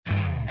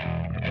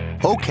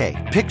Okay,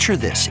 picture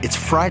this. It's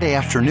Friday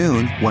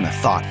afternoon when a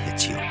thought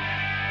hits you.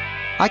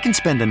 I can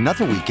spend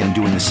another weekend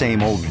doing the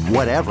same old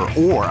whatever,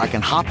 or I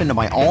can hop into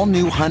my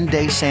all-new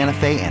Hyundai Santa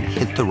Fe and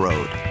hit the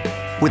road.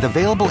 With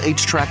available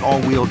H-Track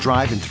all-wheel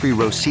drive and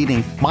 3-row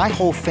seating, my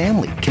whole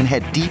family can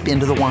head deep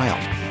into the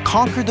wild.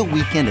 Conquer the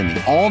weekend in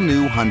the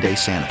all-new Hyundai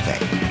Santa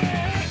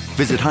Fe.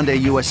 Visit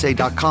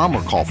HyundaiUSA.com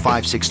or call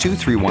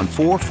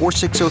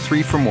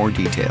 562-314-4603 for more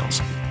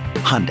details.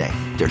 Hyundai,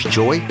 there's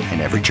joy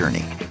in every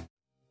journey.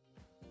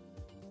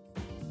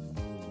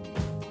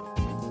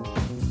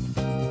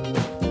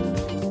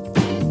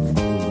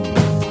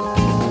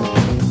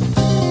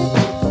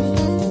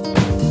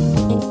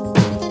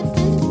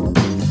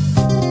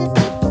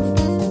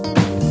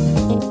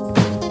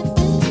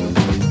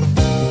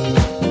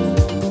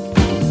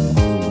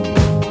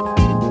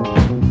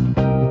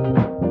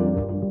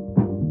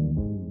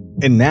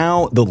 And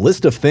now, the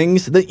list of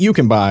things that you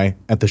can buy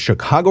at the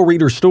Chicago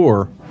Reader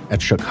store at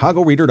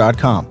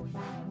chicagoreader.com.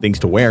 Things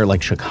to wear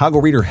like Chicago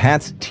Reader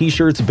hats,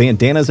 t-shirts,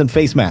 bandanas, and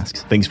face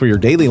masks. Things for your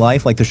daily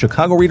life like the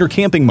Chicago Reader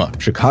camping mug,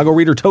 Chicago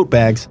Reader tote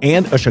bags,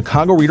 and a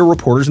Chicago Reader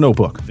reporter's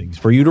notebook. Things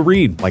for you to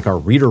read like our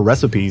Reader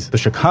recipes, the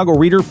Chicago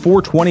Reader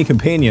 420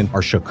 Companion,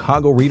 our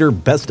Chicago Reader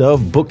Best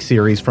of book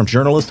series from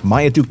journalists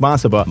Maya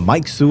Dukmasova,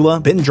 Mike Sula,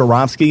 Ben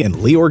Jarofsky, and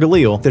Lior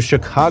Galil, the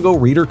Chicago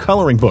Reader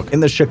coloring book,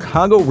 and the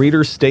Chicago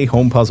Reader Stay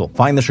Home Puzzle.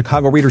 Find the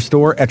Chicago Reader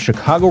store at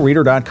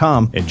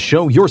chicagoreader.com and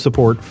show your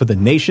support for the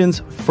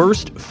nation's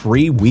first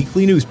free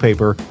weekly newspaper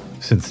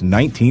since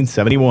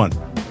 1971.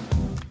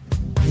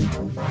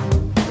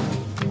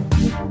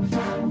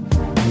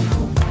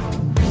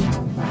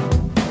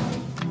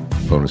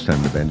 Bonus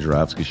time, the Ben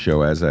Jarofsky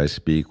Show as I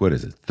speak. What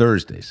is it?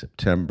 Thursday,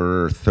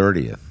 September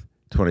 30th,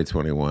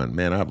 2021.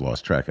 Man, I've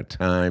lost track of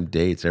time,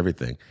 dates,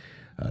 everything.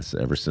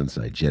 Ever since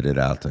I jetted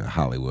out to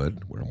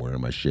Hollywood, where I'm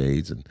wearing my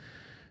shades and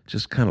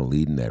just kind of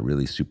leading that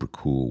really super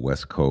cool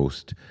West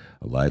Coast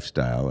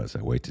lifestyle as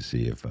I wait to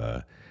see if...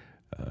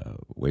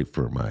 wait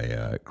for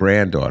my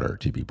granddaughter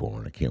to be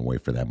born. I can't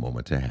wait for that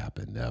moment to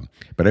happen.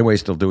 But anyway,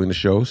 still doing the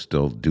show,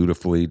 still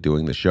dutifully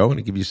doing the show. And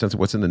to give you a sense of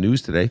what's in the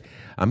news today,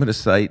 I'm going to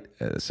cite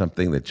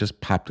something that just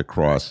popped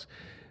across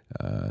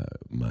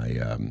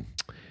my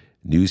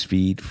news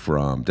feed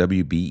from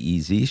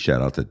WBEZ.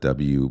 Shout out to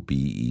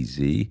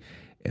WBEZ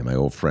and my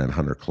old friend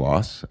Hunter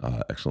Kloss,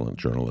 excellent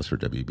journalist for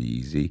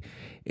WBEZ.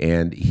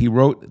 And he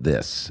wrote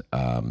this,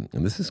 and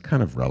this is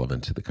kind of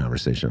relevant to the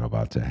conversation I'm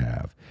about to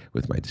have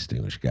with my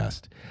distinguished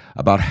guest.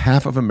 About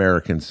half of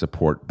Americans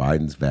support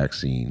Biden's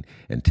vaccine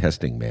and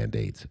testing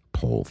mandates,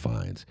 poll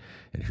finds.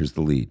 And here's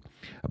the lead.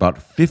 About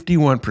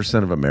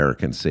 51% of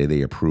Americans say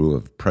they approve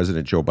of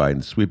President Joe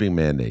Biden's sweeping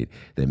mandate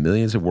that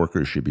millions of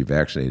workers should be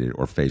vaccinated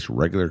or face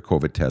regular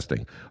COVID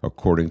testing,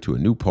 according to a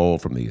new poll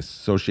from the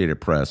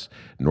Associated Press,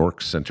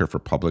 NORC Center for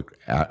Public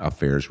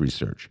Affairs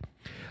Research.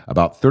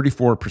 About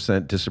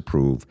 34%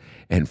 disapprove,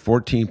 and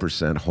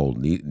 14% hold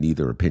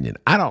neither opinion.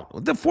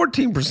 The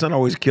 14%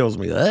 always kills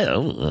me.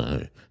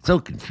 So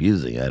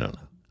confusing. I don't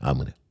know. I'm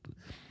going to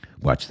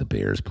watch the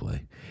Bears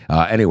play.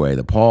 Anyway,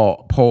 the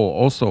poll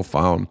also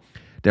found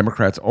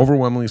Democrats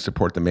overwhelmingly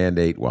support the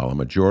mandate, while a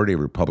majority of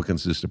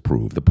Republicans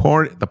disapprove. The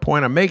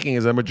point I'm making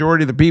is a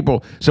majority of the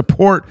people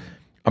support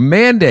a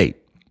mandate.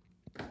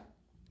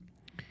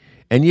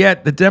 And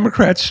yet the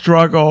Democrats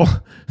struggle.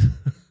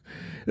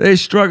 They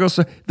struggle.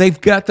 So they've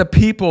got the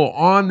people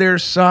on their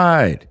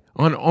side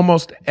on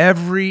almost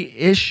every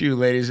issue,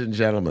 ladies and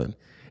gentlemen.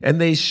 And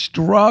they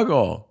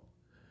struggle.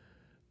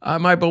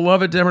 My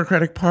beloved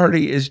Democratic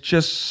Party is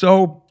just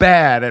so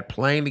bad at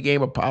playing the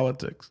game of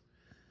politics.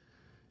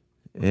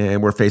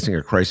 And we're facing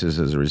a crisis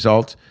as a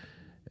result.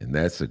 And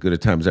that's as good a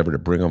time as ever to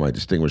bring on my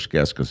distinguished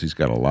guest because he's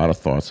got a lot of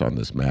thoughts on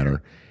this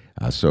matter.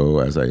 So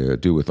as I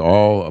do with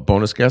all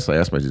bonus guests, I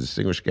ask my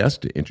distinguished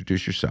guest to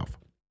introduce yourself.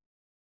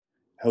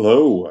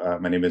 Hello,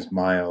 my name is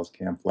Miles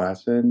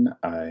Kampf-Lassin.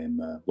 I'm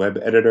a web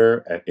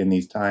editor at In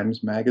These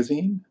Times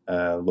magazine,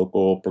 a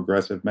local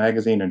progressive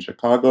magazine in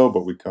Chicago,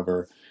 but we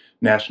cover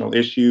national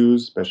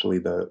issues, especially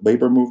the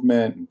labor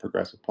movement and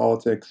progressive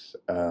politics.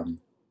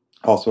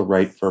 Also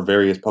write for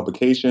various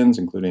publications,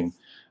 including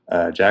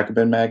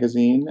Jacobin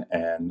magazine,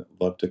 and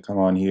love to come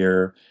on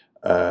here,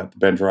 the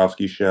Ben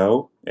Jarofsky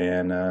Show,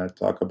 and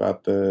talk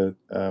about the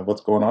what's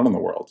going on in the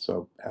world.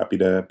 So happy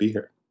to be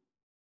here.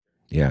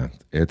 Yeah,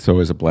 it's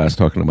always a blast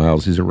talking to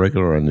Miles. He's a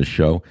regular on this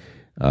show.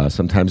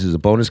 Sometimes he's a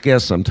bonus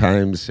guest.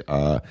 Sometimes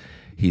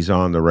he's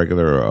on the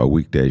regular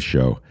weekday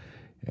show.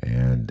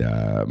 And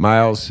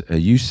Miles,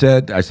 I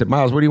said,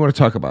 Miles, what do you want to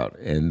talk about?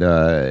 And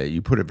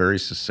you put it very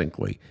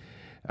succinctly.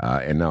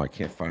 And now I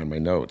can't find my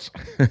notes.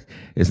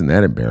 Isn't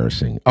that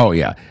embarrassing? Oh,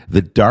 yeah.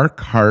 The dark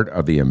heart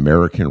of the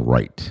American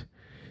right.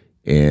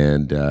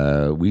 And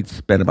we'd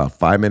spent about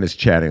 5 minutes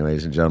chatting,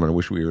 ladies and gentlemen. I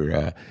wish we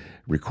were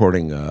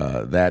recording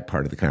that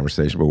part of the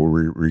conversation, but we'll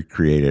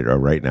recreate it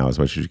right now as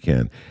much as you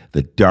can.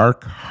 The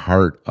dark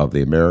heart of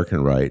the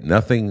American right,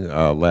 nothing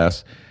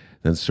less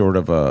than sort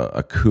of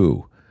a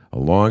coup, a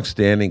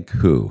long-standing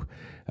coup.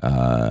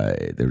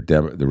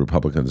 The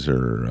Republicans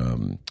are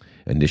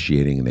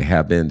initiating, and they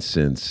have been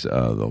since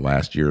the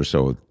last year or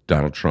so of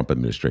Donald Trump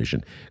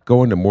administration.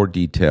 Go into more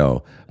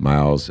detail,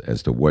 Miles,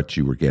 as to what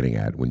you were getting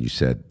at when you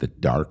said the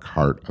dark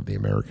heart of the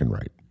American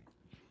right.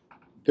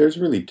 There's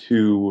really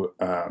two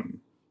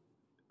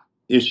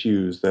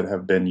issues that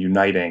have been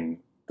uniting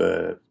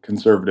the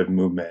conservative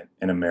movement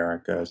in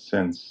America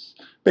since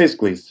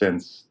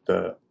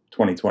the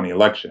 2020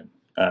 election,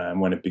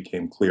 when it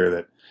became clear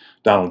that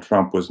Donald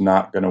Trump was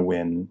not going to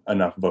win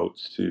enough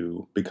votes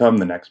to become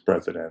the next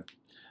president.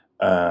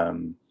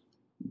 Um,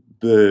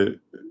 the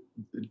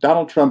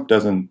Donald Trump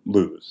doesn't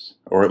lose,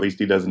 or at least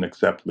he doesn't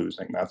accept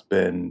losing. That's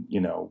been,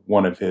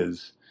 one of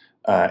his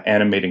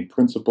animating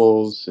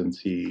principles since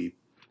he,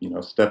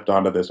 stepped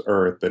onto this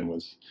earth and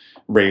was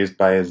raised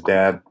by his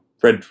dad,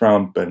 Fred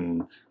Trump,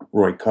 and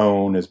Roy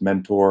Cohn, his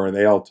mentor.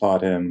 They all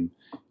taught him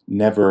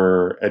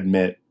never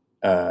admit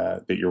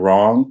that you're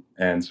wrong,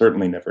 and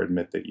certainly never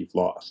admit that you've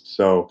lost.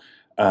 So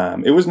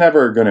it was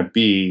never going to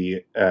be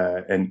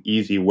an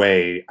easy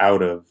way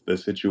out of the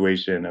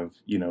situation of,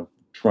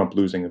 Trump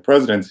losing the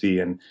presidency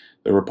and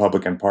the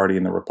Republican Party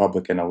and the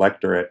Republican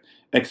electorate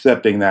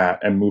accepting that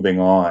and moving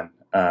on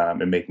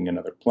and making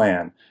another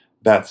plan.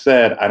 That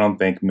said, I don't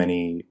think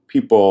many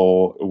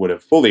people would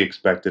have fully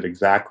expected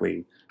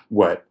exactly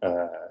what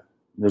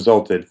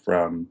resulted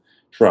from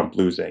Trump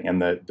losing.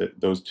 And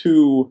those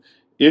two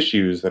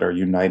issues that are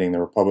uniting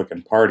the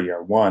Republican Party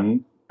are,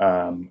 one,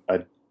 a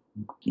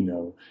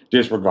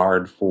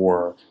disregard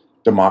for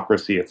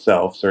democracy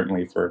itself,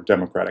 certainly for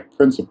democratic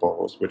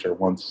principles, which are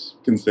once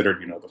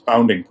considered, the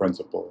founding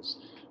principles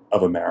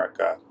of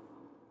America.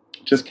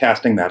 Just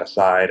casting that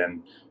aside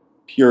and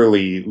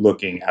purely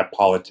looking at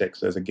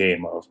politics as a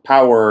game of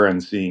power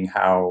and seeing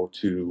how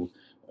to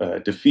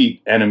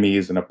defeat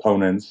enemies and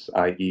opponents,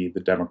 i.e. the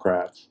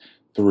Democrats,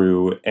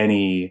 through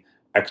any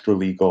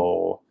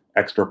extra-legal,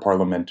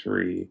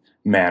 extra-parliamentary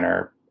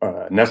manner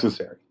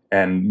necessary.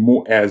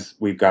 And as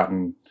we've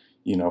gotten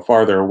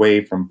farther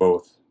away from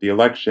both the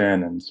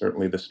election and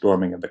certainly the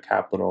storming of the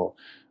Capitol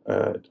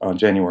on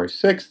January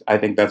 6th, I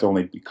think that's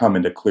only become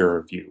into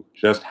clearer view,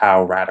 just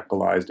how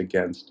radicalized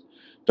against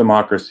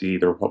democracy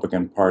the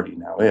Republican Party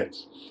now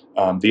is.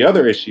 The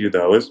other issue,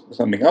 though, is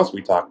something else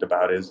we talked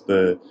about, is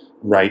the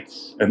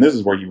right's, and this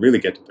is where you really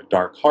get to the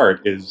dark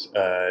heart, is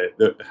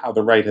how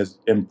the right has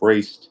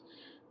embraced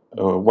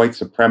white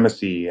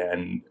supremacy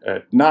and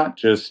not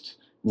just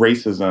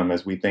racism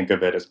as we think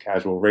of it as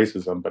casual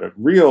racism, but a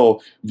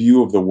real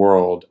view of the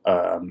world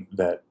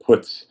that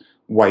puts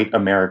white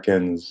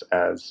Americans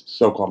as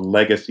so-called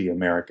legacy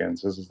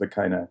Americans. This is the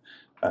kind of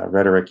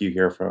rhetoric you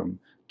hear from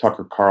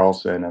Tucker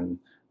Carlson and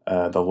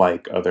the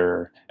like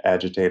other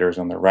agitators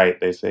on the right.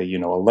 They say,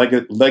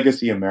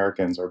 legacy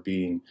Americans are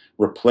being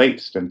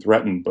replaced and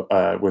threatened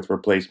with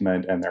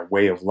replacement, and their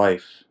way of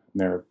life,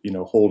 their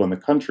hold on the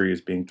country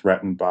is being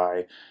threatened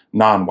by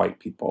non-white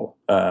people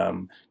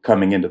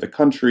coming into the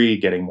country,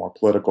 getting more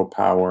political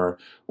power,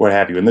 what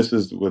have you. And this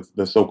is with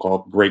the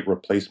so-called Great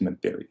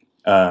Replacement theory.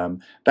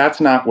 That's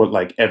not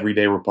what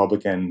everyday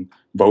Republican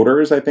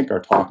voters, I think,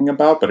 are talking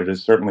about, but it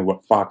is certainly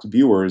what Fox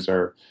News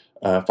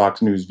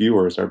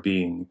viewers are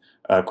being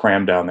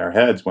crammed down their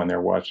heads when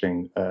they're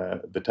watching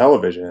the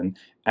television.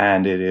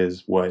 And it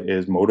is what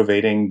is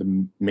motivating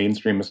the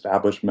mainstream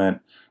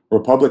establishment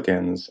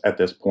Republicans at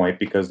this point,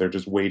 because they're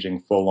just waging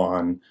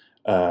full-on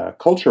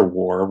culture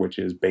war, which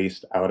is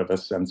based out of a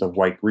sense of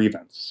white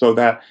grievance. So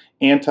that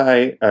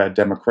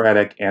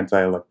anti-democratic,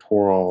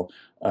 anti-electoral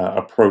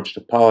approach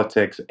to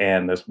politics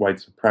and this white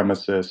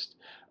supremacist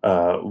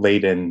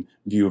laden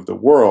view of the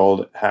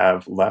world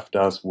have left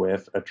us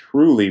with a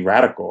truly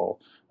radical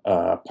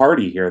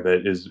party here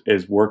that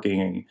is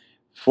working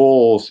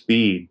full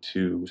speed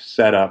to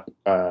set up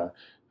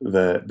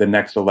the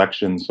next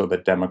election so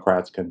that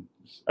Democrats can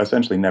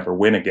essentially never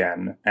win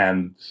again,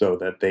 and so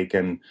that they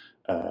can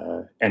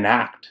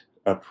enact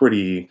a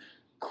pretty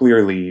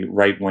clearly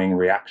right-wing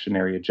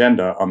reactionary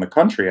agenda on the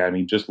country. I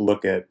mean, just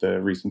look at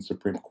the recent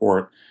Supreme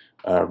Court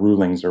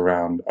rulings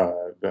around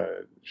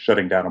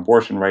shutting down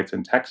abortion rights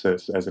in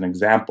Texas as an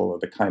example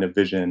of the kind of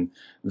vision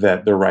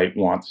that the right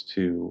wants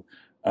to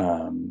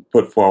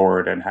put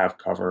forward and have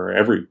cover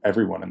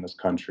everyone in this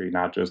country,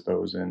 not just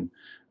those in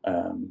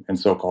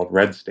so-called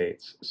red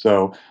states.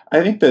 So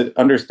I think that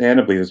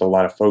understandably there's a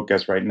lot of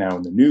focus right now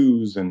in the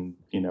news and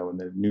in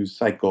the news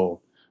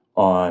cycle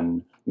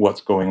on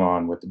what's going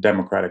on with the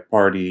Democratic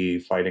Party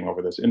fighting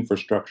over this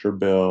infrastructure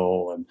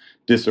bill and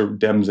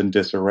Dems in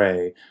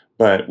disarray.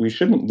 But we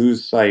shouldn't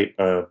lose sight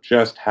of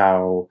just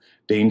how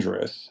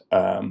dangerous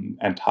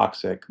and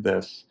toxic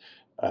this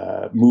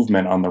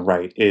movement on the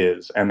right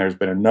is. And there's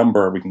been a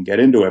number, we can get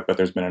into it, but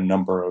there's been a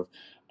number of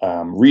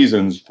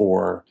reasons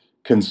for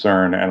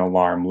concern and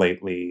alarm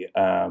lately,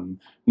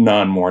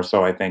 none more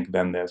so, I think,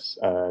 than this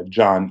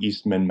John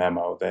Eastman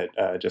memo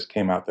that just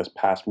came out this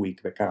past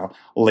week that kind of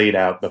laid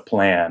out the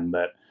plan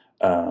that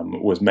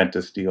was meant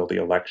to steal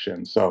the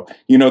election. So,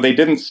 they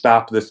didn't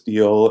stop the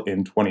steal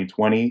in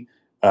 2020,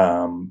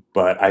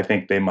 but I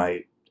think they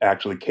might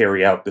actually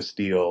carry out the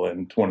steal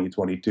in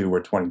 2022 or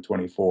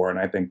 2024. And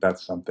I think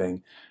that's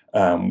something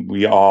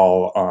we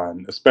all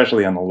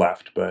especially on the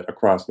left, but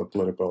across the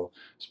political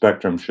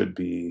spectrum, should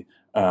be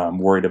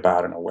worried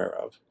about and aware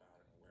of.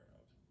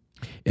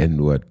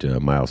 And what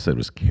Miles said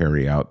was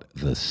carry out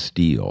the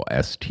steal,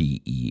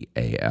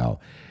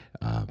 STEAL.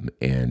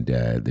 And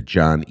the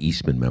John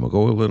Eastman memo.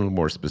 Go a little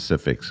more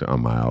specifics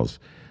on Miles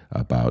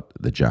about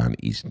the John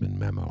Eastman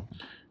memo.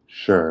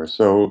 Sure.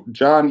 So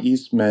John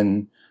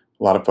Eastman,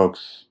 a lot of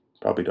folks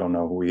probably don't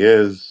know who he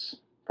is,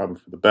 probably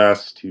for the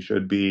best. He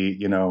should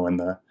be, in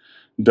the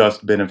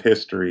dustbin of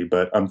history.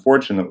 But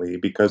unfortunately,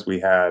 because we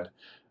had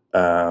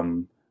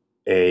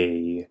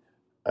a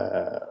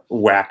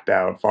whacked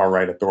out far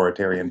right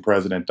authoritarian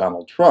president,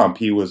 Donald Trump,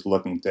 he was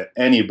looking to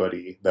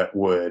anybody that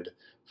would,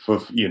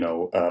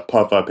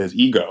 puff up his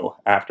ego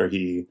after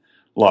he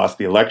lost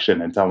the election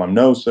and tell him,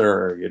 no,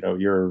 sir,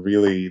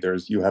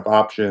 you have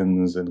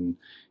options, and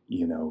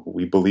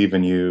we believe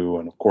in you,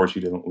 and of course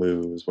you didn't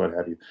lose, what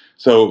have you.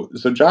 So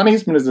John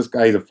Eastman is this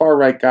guy. He's a far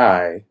right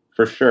guy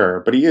for sure,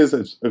 but he is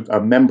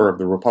a member of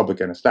the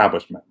Republican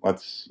establishment.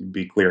 Let's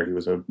be clear. He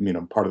was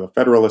part of the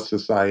Federalist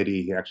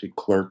Society. He actually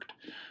clerked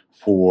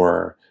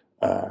for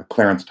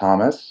Clarence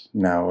Thomas,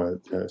 now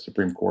a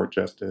Supreme Court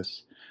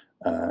justice,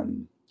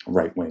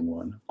 right-wing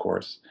one, of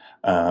course.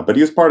 But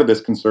he was part of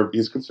this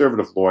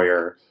conservative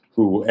lawyer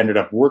who ended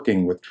up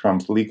working with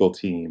Trump's legal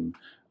team,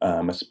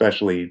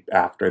 especially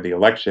after the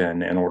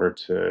election, in order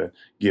to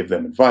give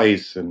them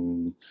advice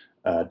and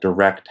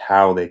direct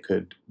how they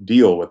could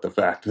deal with the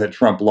fact that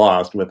Trump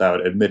lost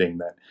without admitting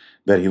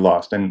that he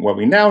lost. And what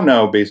we now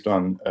know, based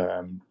on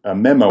a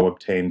memo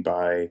obtained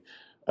by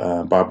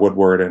Bob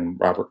Woodward and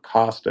Robert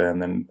Costa,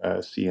 and then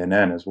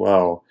CNN as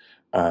well,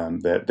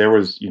 that there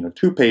was,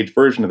 2-page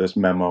version of this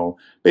memo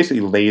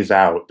basically lays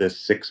out this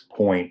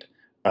 6-point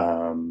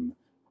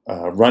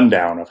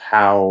rundown of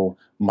how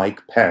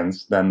Mike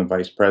Pence, then the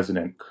vice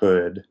president,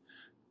 could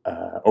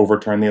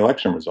overturn the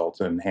election results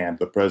and hand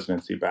the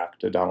presidency back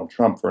to Donald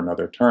Trump for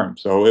another term.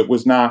 So it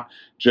was not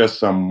just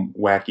some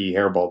wacky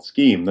hairball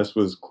scheme. This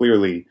was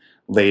clearly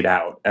laid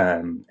out.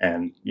 And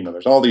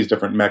there's all these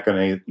different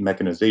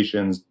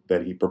mechanizations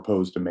that he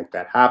proposed to make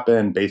that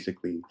happen,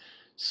 basically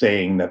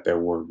saying that there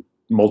were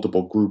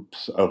multiple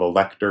groups of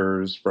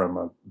electors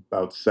from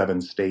about 7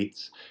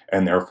 states,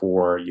 and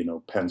therefore,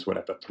 Pence would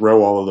have to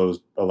throw all of those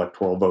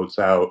electoral votes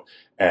out,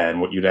 and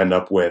what you'd end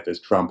up with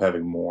is Trump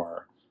having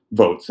more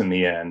votes in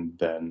the end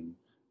than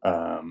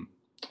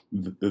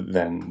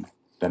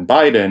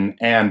Biden,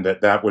 and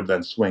that would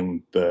then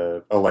swing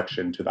the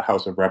election to the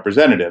House of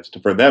Representatives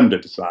for them to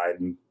decide.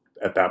 And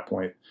at that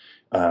point,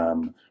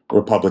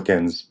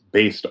 Republicans,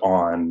 based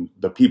on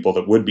the people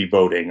that would be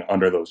voting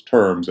under those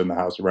terms in the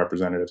House of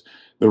Representatives,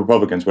 the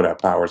Republicans would have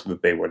powers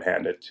that they would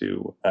hand it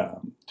to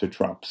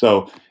Trump.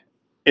 So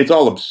it's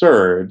all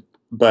absurd,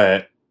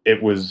 but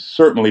it was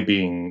certainly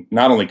being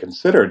not only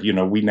considered.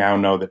 We now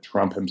know that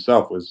Trump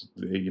himself was,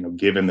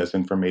 given this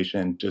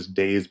information just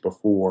days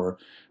before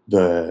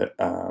the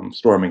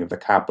storming of the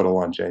Capitol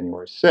on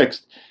January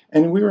 6th.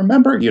 And we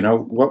remember,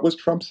 what was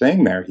Trump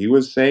saying there? He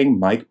was saying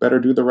Mike better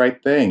do the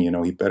right thing.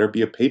 He better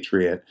be a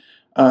patriot.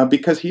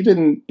 Because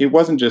it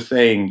wasn't just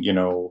saying,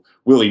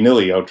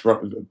 willy-nilly,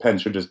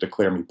 Pence should just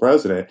declare me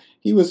president.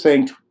 He was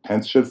saying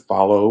Pence should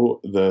follow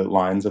the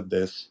lines of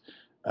this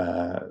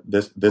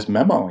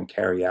memo and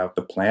carry out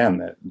the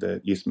plan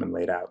that Eastman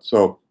laid out.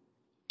 So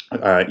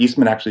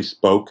Eastman actually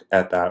spoke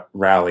at that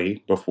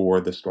rally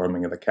before the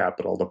storming of the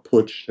Capitol, the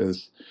putsch,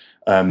 as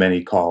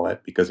many call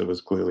it, because it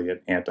was clearly an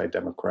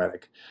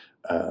anti-democratic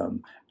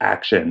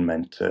action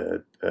meant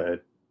to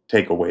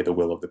take away the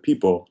will of the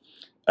people.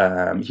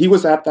 He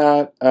was at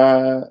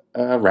that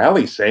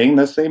rally saying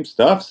the same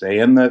stuff,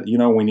 saying that,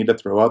 we need to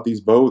throw out these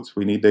votes.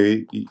 We need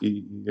to,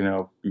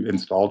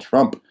 install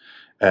Trump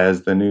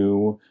as the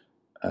new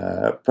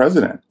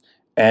president.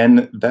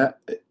 And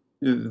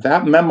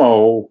that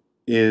memo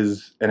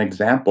is an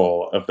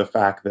example of the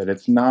fact that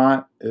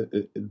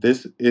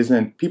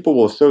people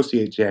will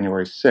associate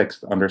January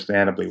 6th,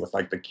 understandably, with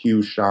like the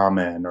Q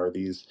shaman or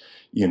these,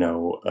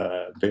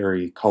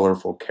 very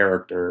colorful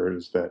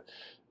characters that,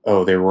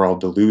 they were all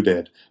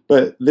deluded.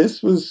 But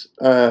this was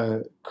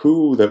a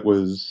coup that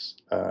was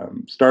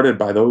started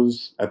by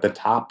those at the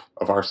top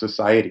of our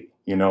society,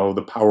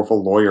 the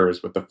powerful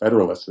lawyers with the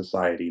Federalist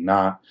Society,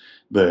 not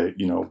the,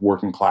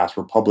 working class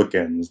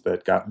Republicans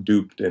that got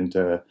duped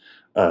into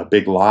a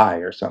big lie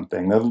or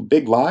something. The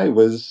big lie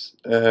was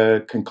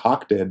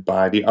concocted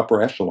by the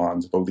upper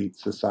echelons of elite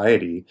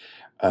society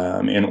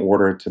in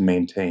order to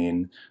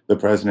maintain the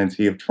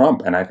presidency of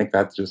Trump. And I think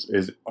that just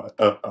is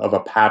of a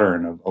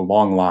pattern of a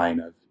long line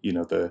of,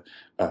 the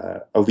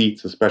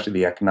elites, especially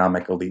the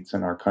economic elites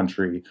in our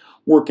country,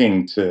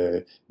 working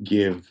to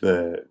give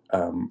the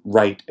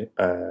right,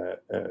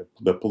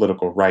 the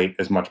political right,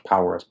 as much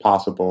power as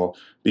possible,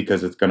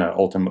 because it's going to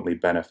ultimately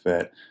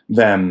benefit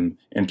them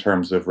in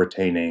terms of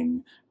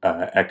retaining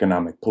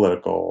economic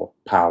political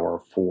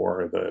power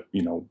for the,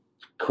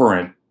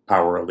 current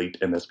power elite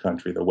in this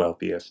country, the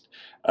wealthiest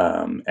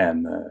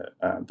and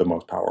the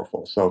most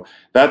powerful. So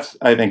that's,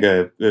 I think,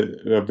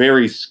 a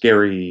very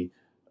scary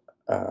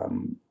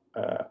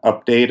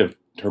update of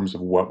terms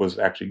of what was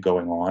actually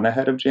going on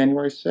ahead of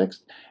January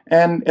 6th.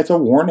 And it's a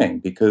warning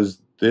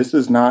because this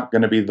is not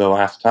going to be the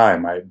last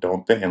time, I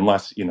don't think,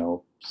 unless,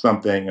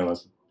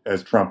 unless,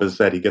 as Trump has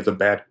said, he gets a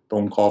bad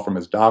phone call from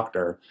his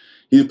doctor.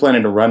 He's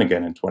planning to run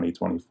again in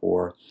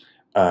 2024.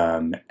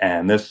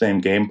 And this same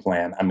game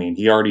plan, I mean,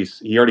 he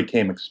already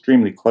came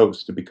extremely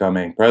close to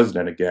becoming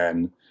president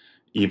again,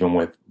 even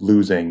with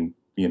losing,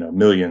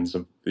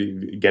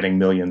 getting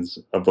millions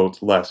of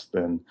votes less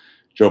than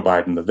Joe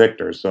Biden, the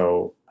victor.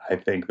 So I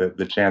think that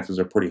the chances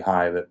are pretty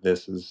high that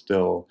this is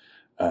still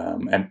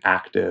an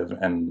active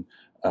and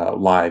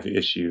live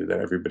issue that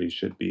everybody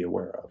should be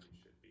aware of.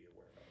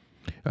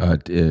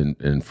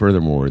 And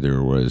furthermore,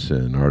 there was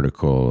an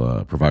article,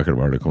 a provocative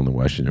article in the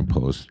Washington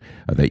Post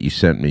that you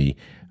sent me,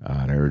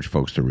 and I urge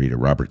folks to read it.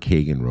 Robert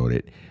Kagan wrote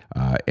it,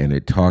 and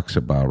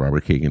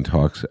Robert Kagan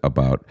talks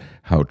about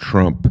how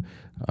Trump,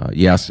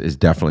 yes, is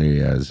definitely,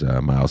 as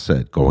Miles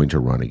said, going to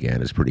run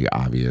again. It's pretty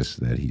obvious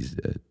that he's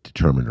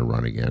determined to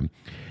run again.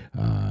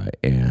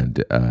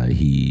 And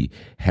he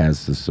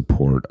has the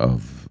support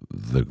of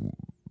the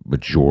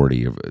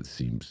majority of, it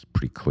seems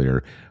pretty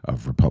clear,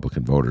 of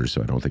Republican voters.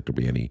 So I don't think there'll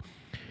be any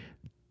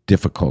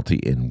difficulty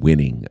in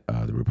winning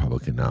the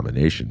Republican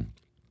nomination.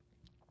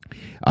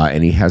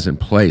 And he has in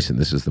place, and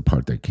this is the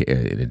part that,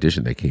 in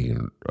addition, that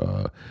Kagan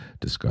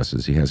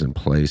discusses, he has in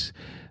place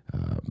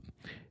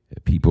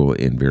people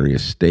in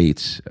various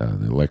states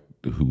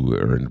who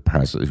are in the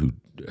process, who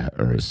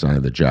are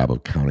assigned the job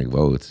of counting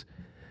votes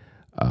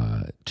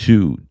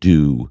to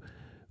do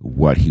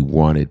what he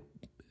wanted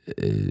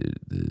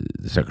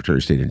the Secretary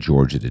of State in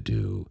Georgia to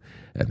do,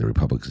 and the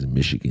Republicans in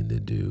Michigan to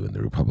do, and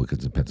the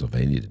Republicans in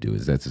Pennsylvania to do,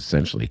 is that's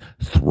essentially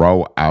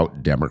throw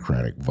out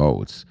Democratic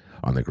votes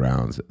on the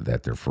grounds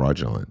that they're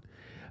fraudulent.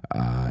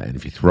 And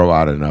if you throw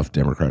out enough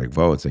Democratic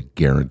votes, it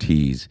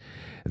guarantees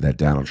that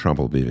Donald Trump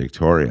will be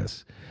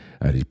victorious.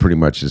 And he pretty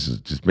much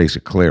just makes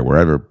it clear,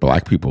 wherever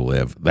black people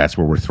live, that's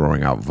where we're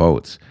throwing out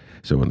votes.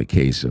 So in the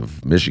case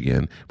of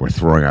Michigan, we're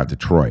throwing out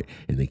Detroit.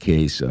 In the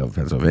case of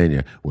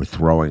Pennsylvania, we're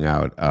throwing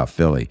out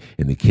Philly.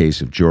 In the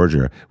case of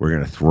Georgia, we're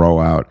going to throw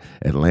out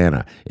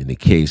Atlanta. In the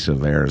case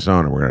of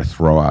Arizona, we're going to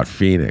throw out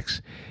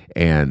Phoenix.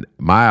 And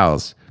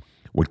Miles,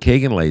 what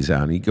Kagan lays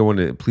out,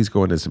 and please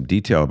go into some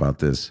detail about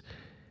this,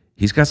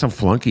 he's got some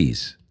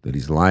flunkies that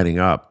he's lining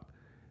up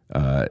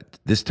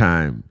this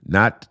time,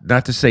 not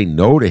to say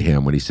no to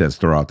him when he says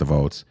throw out the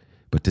votes,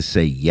 but to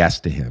say yes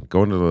to him.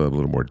 Go into a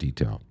little more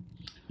detail.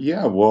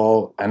 Yeah,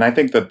 well, and I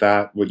think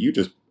that what you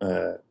just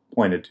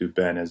pointed to,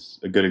 Ben, is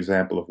a good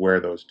example of where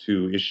those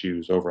two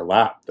issues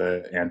overlap: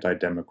 the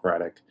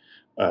anti-democratic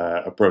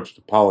approach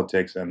to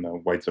politics and the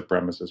white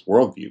supremacist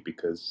worldview.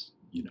 Because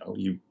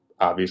you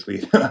obviously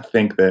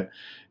think that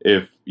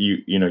if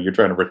you're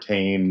trying to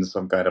retain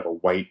some kind of a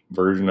white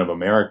version of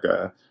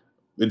America,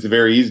 it's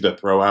very easy to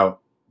throw out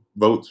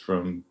votes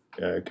from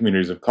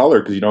communities of color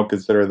because you don't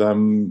consider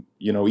them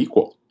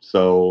equal.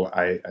 So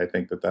I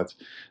think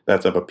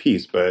that's of a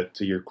piece. But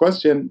to your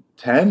question,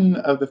 10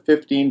 of the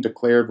 15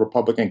 declared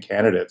Republican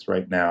candidates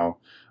right now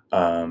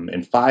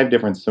in 5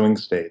 different swing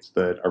states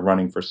that are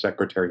running for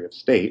Secretary of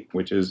State,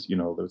 which is,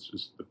 this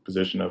is the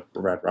position of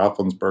Brad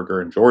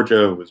Raffensperger in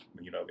Georgia, who was,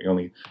 the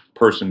only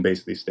person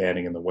basically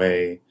standing in the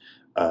way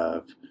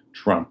of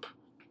Trump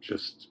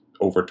just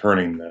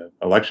overturning the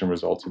election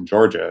results in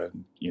Georgia.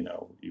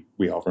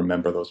 We all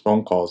remember those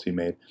phone calls he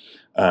made.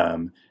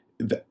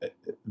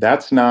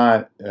 That's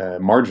not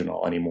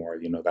marginal anymore,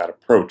 that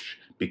approach,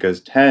 because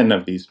 10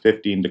 of these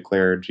 15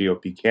 declared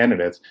GOP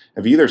candidates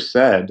have either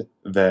said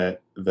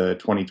that the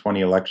 2020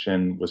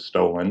 election was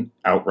stolen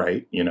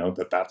outright,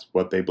 that that's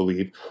what they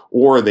believe,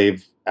 or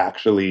they've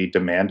actually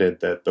demanded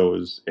that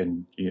those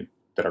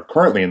that are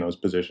currently in those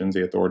positions,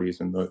 the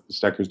authorities in the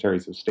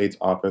secretaries of state's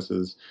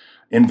offices,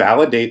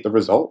 invalidate the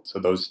results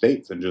of those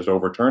states and just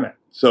overturn it.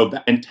 So,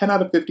 and 10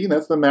 out of 15,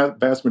 that's the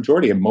vast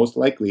majority, and most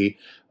likely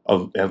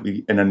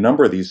in a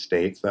number of these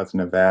states, that's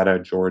Nevada,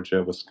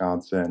 Georgia,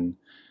 Wisconsin,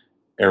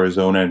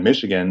 Arizona, and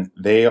Michigan,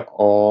 they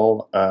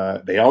all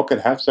could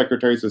have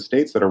secretaries of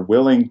states that are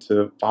willing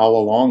to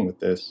follow along with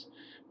this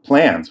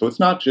plan. So it's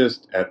not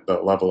just at the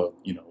level of,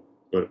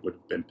 what would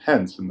have been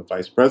Pence in the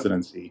vice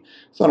presidency.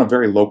 It's on a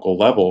very local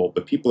level.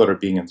 The people that are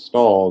being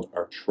installed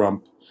are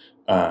Trump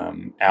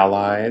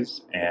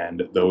allies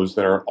and those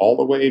that are all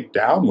the way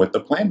down with the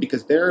plan,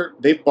 because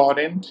they've bought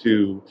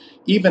into,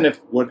 even if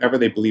whatever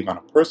they believe on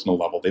a personal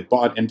level, they've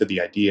bought into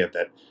the idea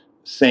that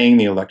saying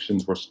the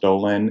elections were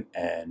stolen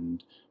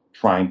and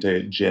trying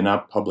to gin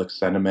up public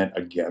sentiment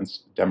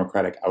against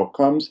democratic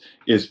outcomes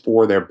is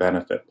for their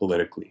benefit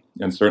politically,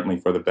 and certainly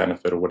for the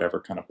benefit of whatever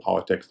kind of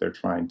politics they're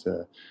trying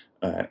to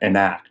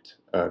enact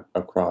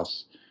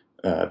across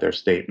their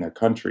state and their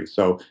country.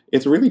 So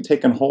it's really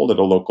taken hold at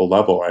a local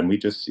level, and we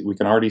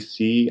can already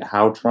see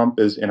how Trump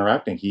is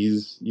interacting.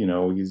 He's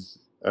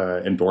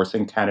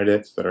endorsing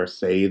candidates that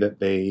say that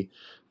they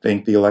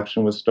think the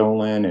election was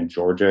stolen. In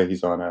Georgia,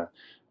 he's on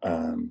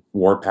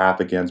warpath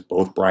against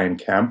both Brian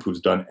Kemp,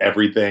 who's done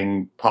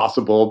everything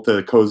possible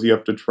to cozy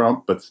up to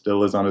Trump, but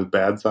still is on his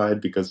bad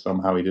side because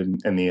somehow he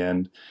didn't, in the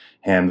end,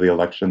 hand the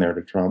election there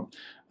to Trump,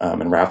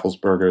 and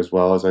Rafflesberger as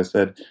well, as I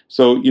said.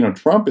 So,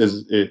 Trump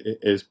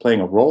is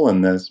playing a role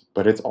in this,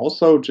 but it's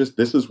also just,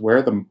 this is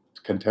where the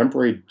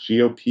contemporary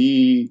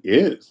GOP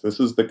is. This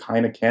is the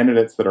kind of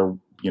candidates that are,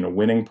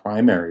 winning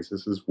primaries.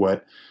 This is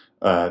what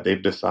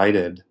they've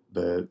decided.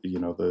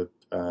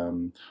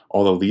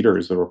 All the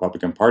leaders of the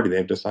Republican Party,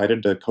 they've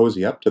decided to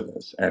cozy up to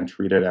this and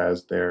treat it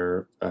as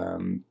their,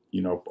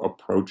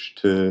 approach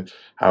to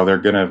how they're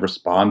going to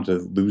respond to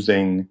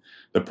losing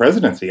the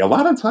presidency. A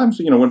lot of times,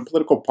 when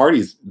political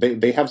parties,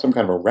 they have some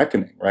kind of a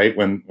reckoning, right?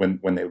 When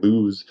they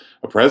lose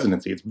a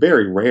presidency, it's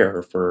very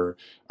rare for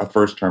a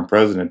first-term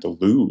president to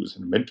lose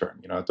in a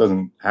midterm. It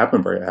doesn't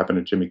happen it happened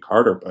to Jimmy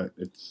Carter, but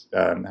it's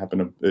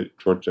happened to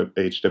George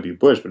H.W.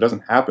 Bush, but it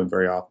doesn't happen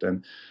very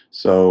often.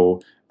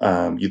 So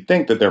you'd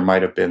think that there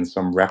might have been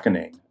some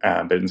reckoning,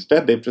 but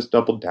instead they've just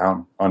doubled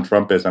down on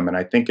Trumpism. And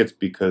I think it's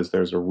because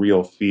there's a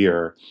real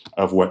fear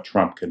of what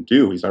Trump can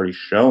do. He's already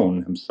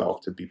shown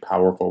himself to be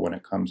powerful when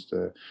it comes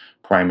to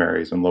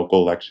primaries and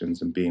local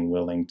elections and being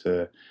willing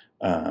to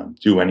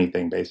do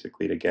anything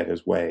basically to get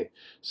his way.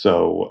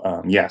 So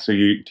so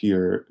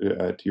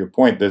to your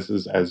point, this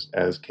is, as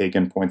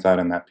Kagan points out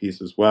in that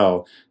piece as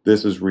well,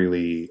 this is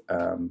really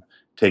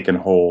taken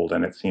hold,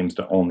 and it seems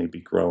to only be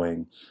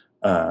growing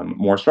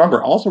more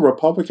stronger. Also,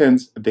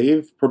 Republicans,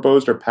 they've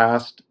proposed or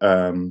passed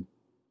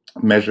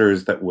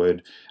measures that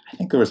would, I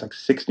think there was like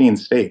 16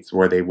 states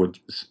where they would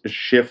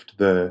shift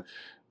they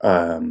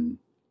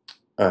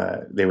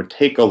would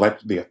take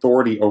the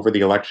authority over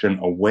the election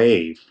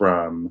away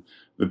from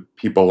the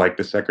people like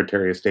the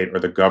Secretary of State or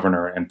the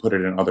governor and put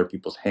it in other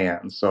people's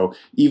hands. So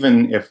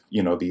even if,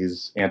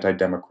 these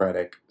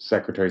anti-democratic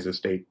secretaries of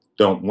state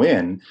don't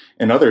win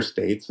in other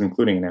states,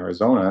 including in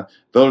Arizona,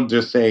 they're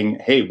just saying,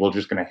 hey, we're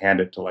just going to hand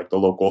it to like the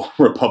local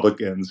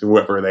Republicans,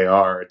 whoever they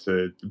are,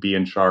 to be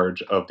in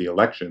charge of the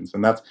elections.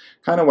 And that's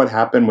kind of what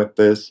happened with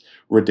this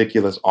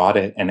ridiculous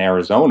audit in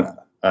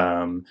Arizona.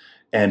 And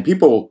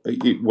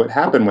what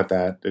happened with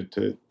that,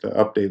 to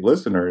update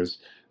listeners,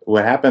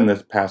 what happened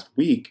this past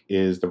week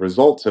is the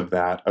results of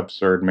that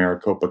absurd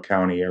Maricopa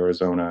County,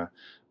 Arizona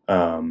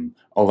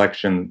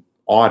election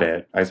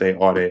audit. I say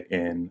audit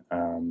in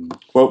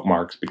quote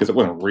marks because it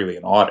wasn't really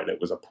an audit. It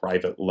was a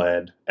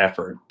private-led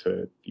effort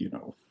to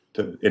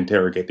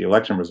interrogate the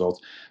election results.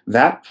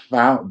 They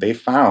found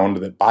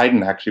that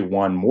Biden actually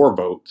won more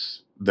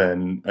votes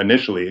than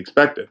initially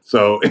expected.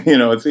 So,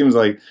 it seems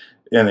like,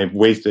 and they've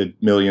wasted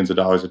millions of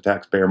dollars of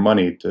taxpayer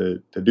money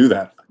to do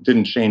that. It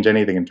didn't change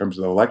anything in terms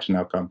of the election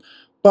outcome.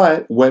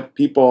 But what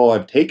people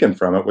have taken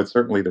from it, what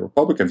certainly the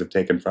Republicans have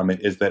taken from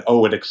it, is that,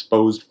 it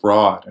exposed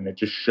fraud, and it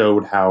just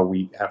showed how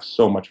we have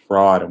so much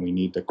fraud and we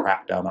need to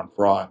crack down on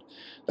fraud.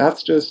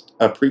 That's just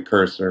a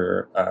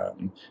precursor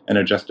and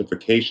a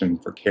justification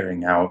for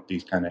carrying out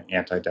these kind of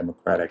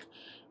anti-democratic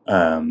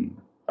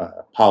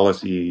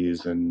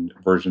policies and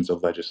versions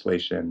of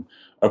legislation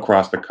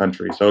across the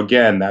country. So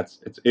again,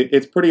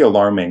 it's pretty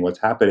alarming what's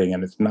happening,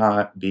 and it's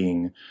not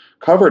being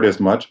covered as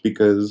much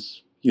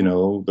because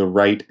the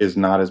right is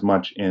not as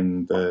much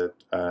in the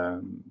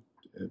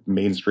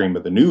mainstream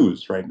of the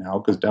news right now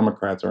because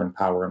Democrats are in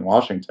power in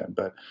Washington.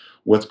 But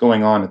what's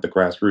going on at the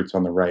grassroots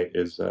on the right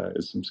is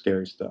some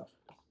scary stuff.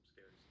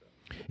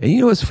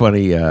 And what's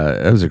funny?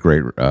 That was a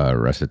great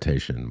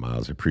recitation,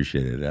 Miles. I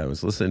appreciate it. I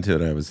was listening to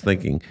it. I was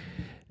thinking,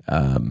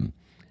 in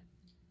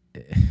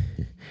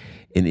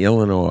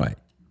Illinois,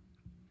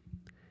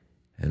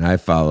 and I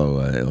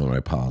follow Illinois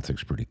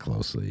politics pretty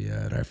closely,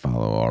 and I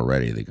follow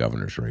already the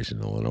governor's race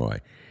in Illinois.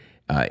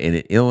 In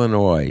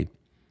Illinois,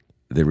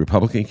 the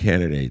Republican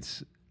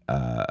candidates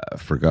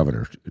for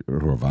governor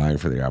who are vying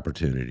for the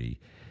opportunity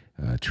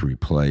to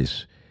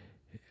replace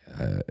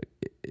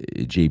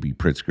J.B.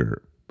 Pritzker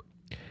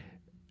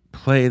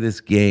play this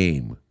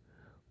game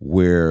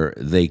where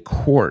they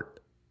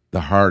court the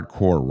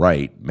hardcore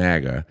right,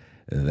 MAGA,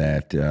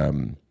 that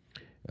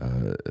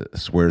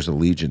swears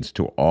allegiance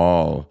to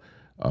all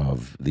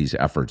of these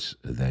efforts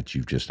that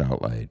you've just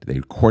outlined. They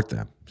court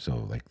them. So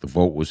like the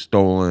vote was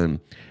stolen.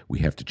 We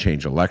have to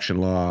change election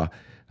law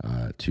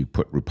to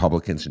put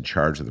Republicans in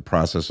charge of the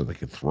process so they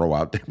can throw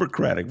out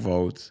Democratic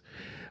votes.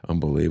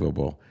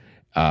 Unbelievable.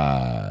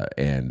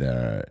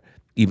 And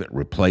even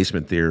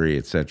replacement theory,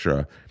 et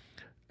cetera,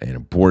 and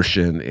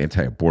abortion,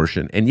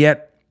 anti-abortion. And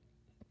yet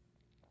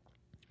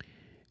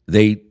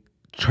they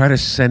try to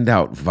send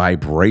out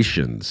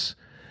vibrations,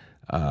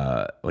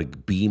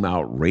 like beam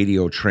out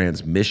radio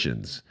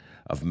transmissions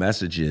of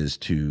messages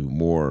to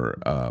more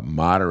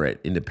moderate,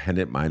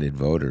 independent-minded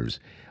voters.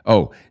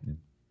 Oh,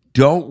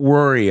 don't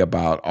worry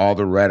about all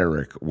the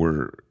rhetoric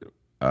we're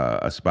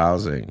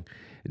espousing.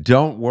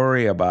 Don't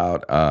worry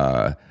about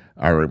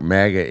our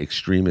MAGA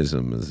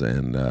extremisms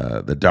and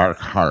the dark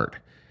heart,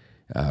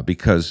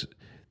 because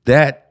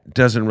that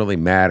doesn't really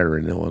matter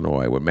in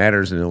Illinois. What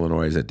matters in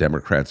Illinois is that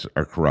Democrats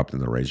are corrupt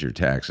and they'll raise your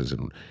taxes.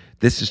 And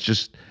this is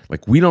just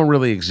like, we don't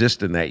really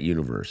exist in that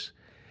universe.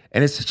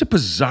 And it's such a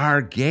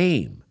bizarre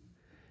game,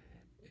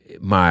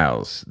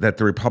 Miles, that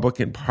the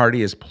Republican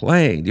Party is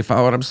playing. Do you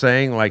follow what I'm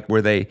saying? Like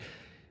where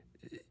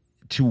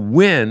to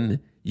win,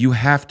 you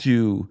have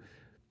to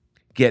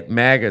get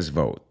MAGA's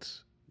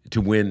votes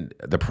to win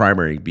the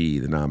primary, be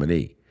the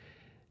nominee.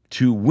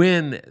 To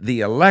win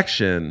the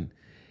election,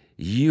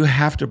 you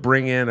have to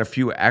bring in a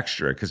few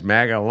extra because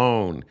MAGA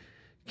alone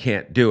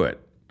can't do it.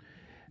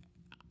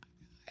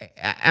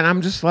 And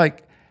I'm just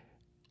like,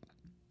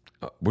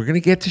 we're going to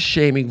get to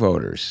shaming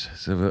voters.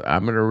 So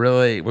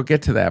we'll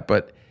get to that.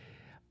 But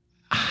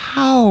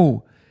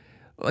how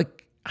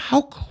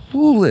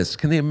clueless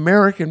can the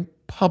American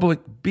public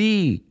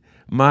be,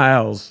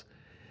 Miles,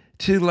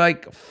 to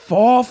like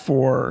fall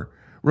for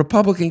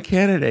Republican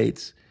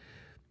candidates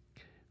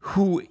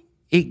who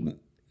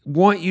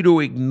want you to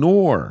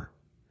ignore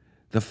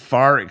the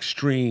far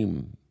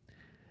extremes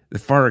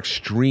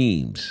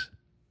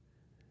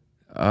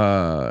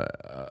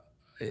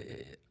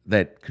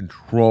that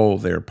control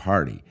their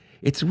party.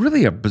 It's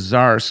really a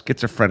bizarre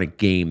schizophrenic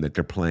game that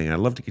they're playing. I'd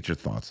love to get your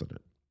thoughts on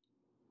it.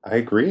 I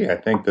agree. I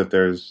think that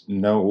there's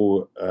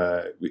no,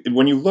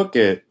 when you look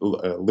at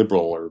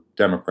liberal or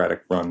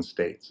Democratic run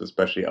states,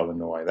 especially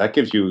Illinois, that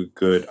gives you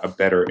a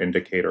better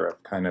indicator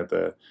of kind of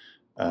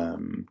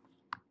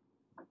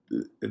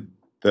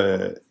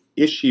the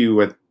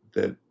issue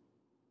that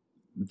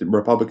the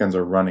Republicans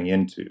are running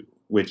into,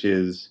 which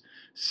is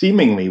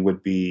seemingly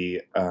would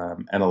be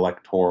an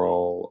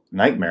electoral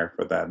nightmare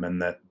for them,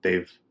 and that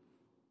they've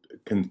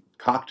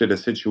concocted a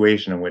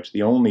situation in which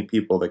the only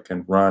people that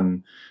can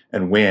run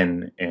and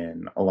win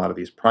in a lot of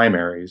these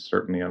primaries,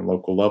 certainly on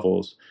local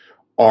levels,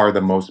 are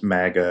the most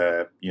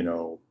MAGA,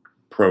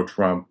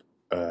 pro-Trump,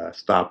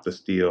 stop the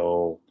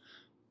steal,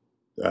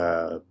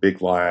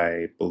 big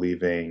lie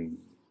believing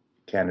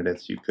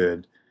candidates you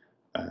could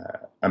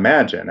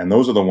imagine. And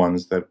those are the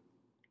ones that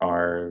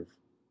are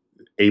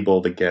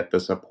able to get the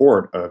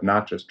support of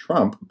not just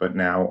Trump, but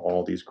now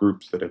all these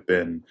groups that have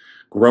been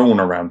grown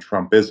around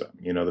Trumpism,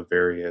 the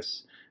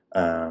various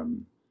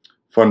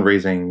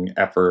fundraising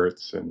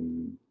efforts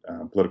and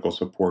political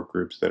support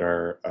groups that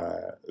are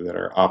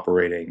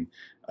operating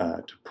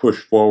to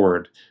push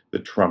forward the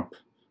Trump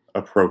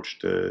approach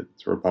to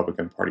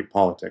Republican Party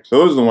politics. So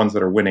those are the ones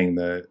that are winning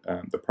the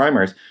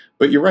primaries.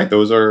 But you're right;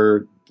 those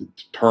are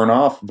turn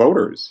off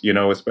voters.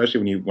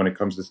 Especially when it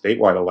comes to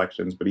statewide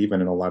elections. But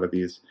even in a lot of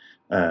these,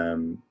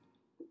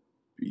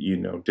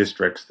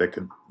 districts that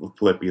could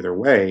flip either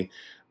way.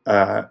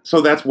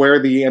 So that's where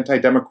the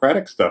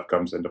anti-democratic stuff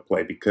comes into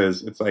play,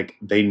 because it's like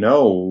they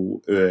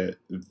know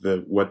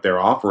what they're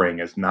offering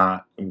is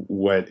not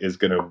what is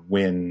going to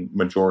win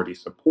majority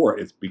support.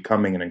 It's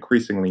becoming an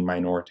increasingly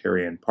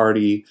minoritarian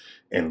party,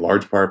 in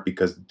large part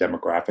because of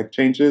demographic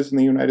changes in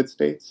the United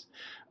States,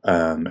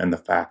 and the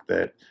fact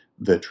that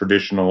the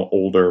traditional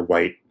older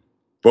white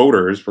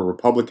voters for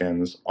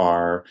Republicans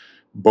are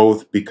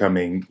both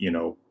becoming,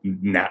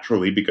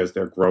 naturally, because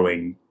they're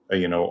growing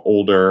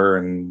older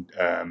and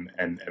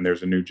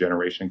there's a new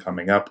generation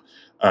coming up.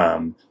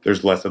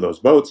 There's less of those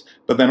votes,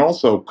 but then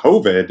also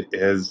COVID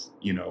has,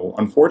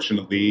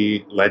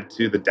 unfortunately led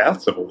to the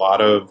deaths of a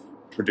lot of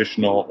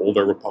traditional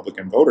older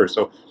Republican voters.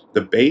 So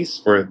the base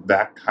for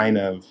that kind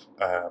of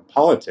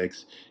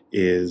politics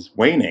is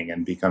waning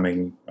and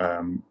becoming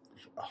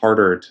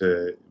harder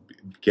to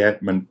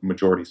get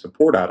majority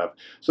support out of.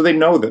 So they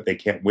know that they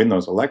can't win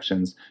those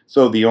elections.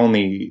 So the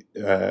only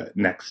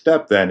next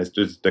step then is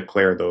to just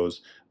declare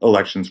those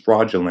elections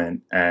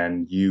fraudulent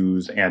and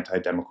use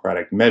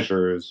anti-democratic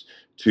measures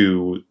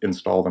to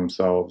install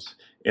themselves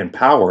in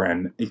power.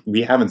 And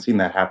we haven't seen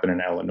that happen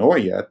in Illinois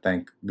yet,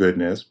 thank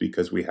goodness,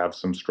 because we have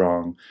some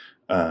strong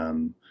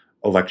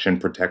election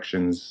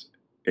protections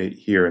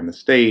here in the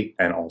state,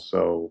 and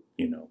also,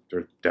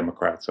 the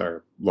Democrats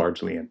are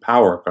largely in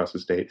power across the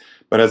state.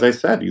 But as I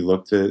said, you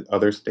look to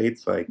other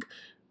states like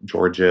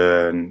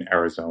Georgia and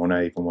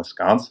Arizona, even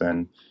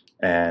Wisconsin,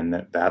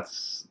 and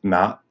that's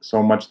not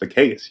so much the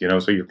case,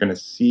 So you're going to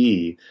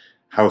see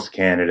House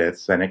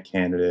candidates, Senate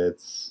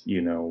candidates,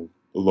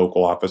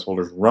 local office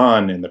holders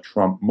run in the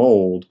Trump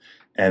mold.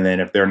 And then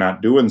if they're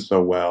not doing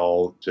so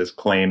well, just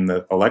claim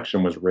the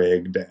election was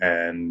rigged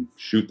and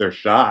shoot their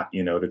shot,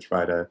 to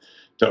try to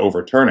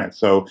overturn it.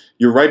 So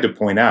you're right to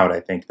point out,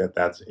 I think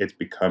it's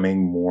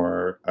becoming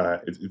more,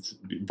 it's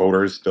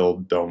voters still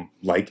don't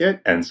like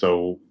it. And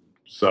so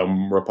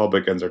some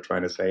Republicans are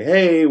trying to say,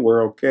 hey,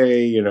 we're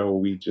okay.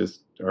 We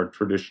just are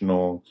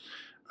traditional.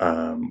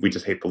 We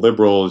just hate the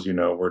liberals.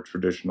 We're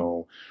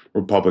traditional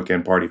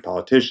Republican Party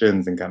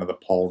politicians and kind of the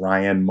Paul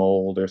Ryan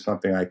mold or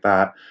something like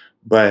that.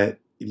 But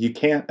you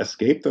can't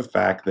escape the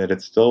fact that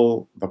it's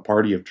still the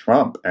party of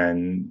Trump.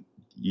 And,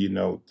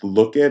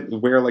 look at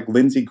where like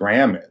Lindsey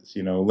Graham is.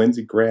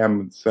 Lindsey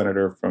Graham,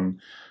 senator from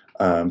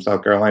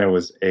South Carolina,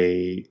 was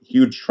a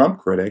huge Trump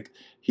critic.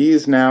 He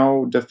is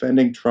now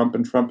defending Trump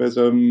and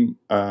Trumpism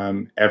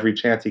every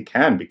chance he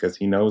can, because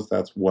he knows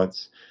that's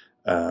what's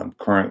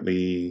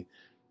currently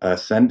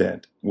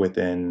ascendant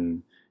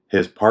within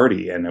his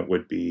party. And it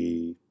would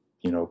be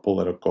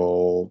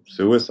political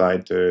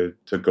suicide to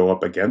go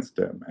up against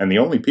him. And the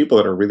only people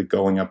that are really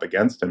going up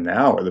against him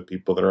now are the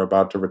people that are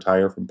about to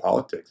retire from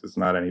politics. It's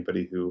not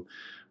anybody who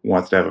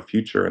wants to have a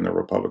future in the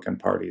Republican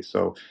Party.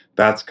 So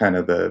that's kind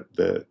of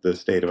the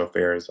state of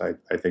affairs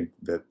I think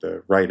that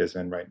the right is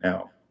in right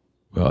now.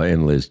 Well,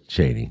 and Liz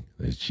Cheney,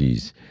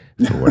 she's,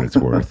 for what it's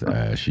worth,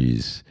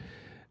 she's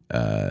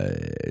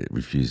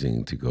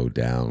refusing to go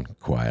down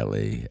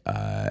quietly.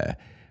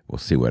 We'll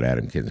see what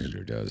Adam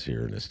Kinzinger does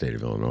here in the state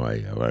of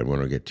Illinois. I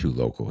want to get too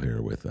local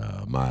here with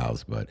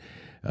Miles, but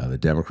the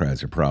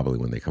Democrats are probably,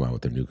 when they come out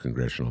with their new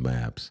congressional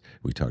maps,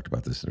 we talked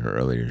about this in our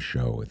earlier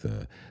show with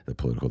the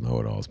political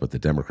know-it-alls, but the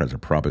Democrats are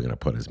probably going to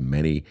put as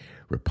many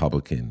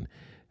Republican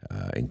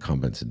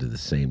incumbents into the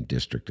same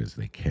district as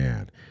they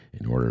can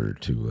in order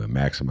to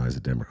maximize the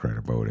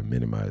Democratic vote and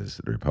minimize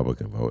the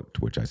Republican vote,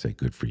 to which I say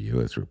good for you,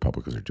 as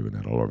Republicans are doing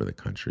that all over the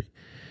country.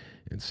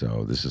 And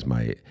so this is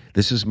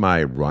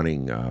my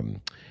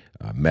running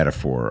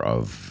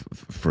metaphor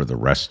for the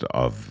rest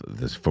of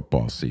this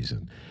football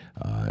season.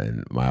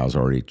 And Miles I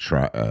already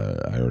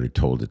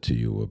told it to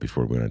you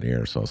before we went on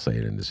air, so I'll say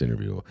it in this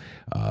interview.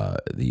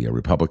 The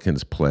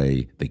Republicans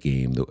play the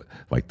game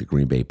like the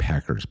Green Bay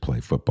Packers play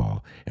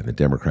football, and the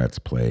Democrats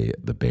play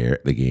the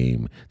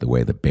game the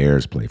way the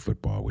Bears play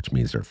football, which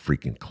means they're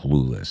freaking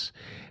clueless,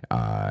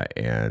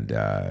 and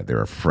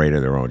they're afraid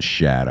of their own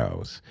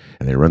shadows,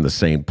 and they run the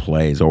same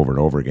plays over and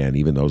over again,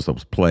 even though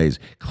those plays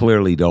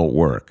clearly don't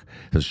work.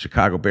 The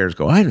Chicago Bears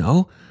go, I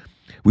know.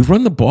 We've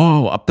run the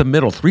ball up the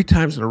middle 3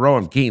 times in a row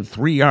and gained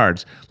 3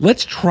 yards.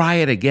 Let's try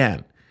it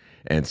again.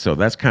 And so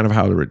that's kind of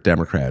how the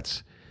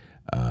Democrats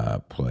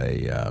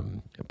play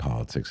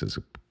politics as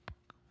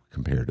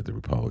compared to the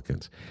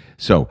Republicans.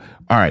 So,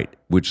 all right,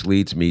 which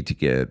leads me to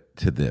get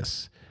to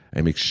this.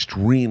 I'm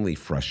extremely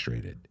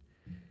frustrated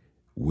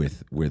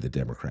with where the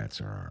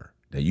Democrats are.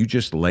 Now, you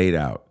just laid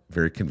out,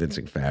 very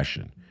convincing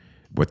fashion,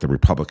 what the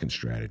Republican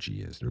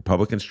strategy is. The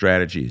Republican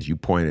strategy, as you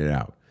pointed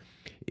out,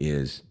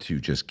 is to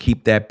just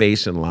keep that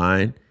base in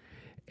line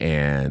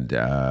and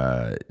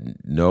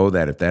know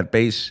that if that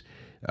base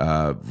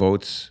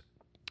votes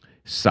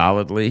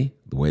solidly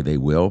the way they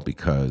will,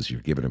 because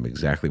you're giving them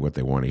exactly what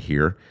they want to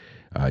hear,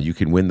 you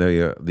can win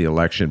the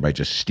election by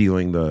just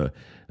stealing the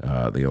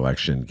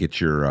election. Get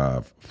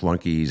your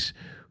flunkies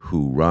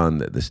who run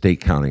the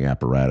state counting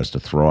apparatus to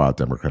throw out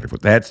Democratic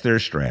vote. That's their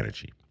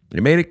strategy.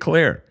 They made it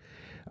clear.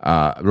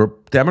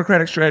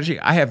 Democratic strategy,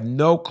 I have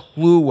no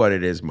clue what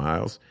it is,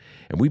 Miles.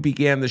 And I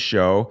began the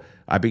show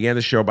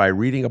by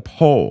reading a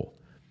poll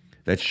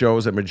that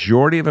shows a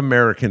majority of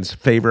Americans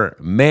favor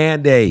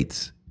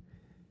mandates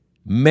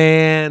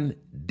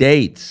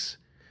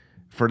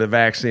for the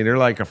vaccine. They're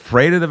like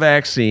afraid of the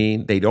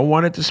vaccine. They don't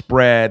want it to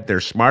spread. They're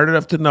smart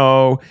enough to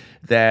know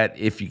that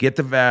if you get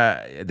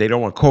they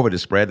don't want COVID to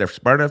spread. They're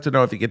smart enough to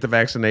know if you get the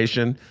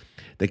vaccination,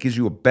 that gives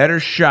you a better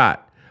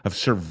shot of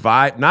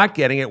not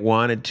getting it,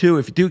 1, and 2,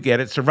 if you do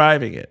get it,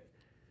 surviving it.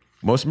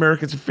 Most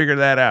Americans have figured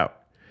that out.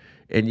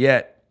 And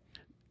yet,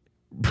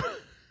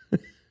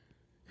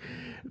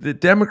 the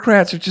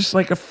Democrats are just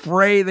like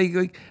afraid.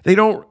 They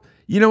don't,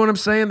 you know what I'm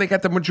saying? They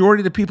got the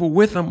majority of the people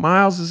with them.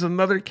 Miles is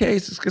another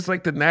case. It's just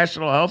like the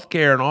national health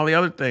care and all the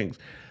other things.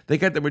 They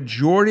got the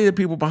majority of the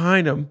people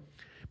behind them,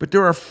 but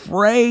they're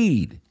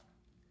afraid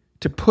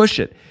to push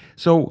it.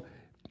 So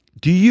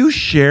do you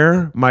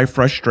share my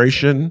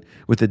frustration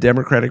with the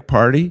Democratic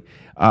Party?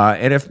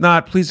 And if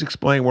not, please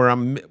explain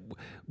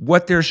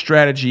what their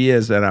strategy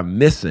is that I'm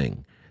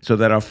missing, so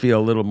that I'll feel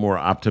a little more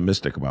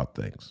optimistic about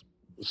things.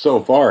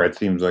 So far, it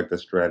seems like the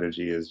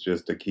strategy is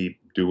just to keep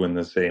doing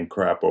the same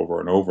crap over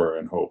and over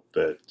and hope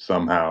that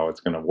somehow it's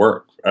going to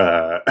work,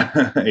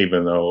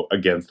 even though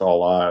against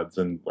all odds,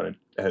 and when it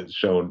has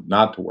shown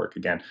not to work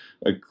again.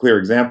 A clear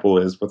example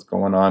is what's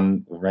going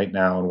on right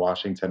now in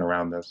Washington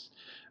around this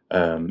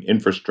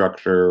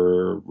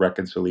infrastructure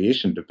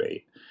reconciliation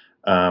debate.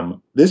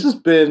 It's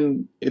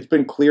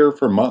been clear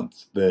for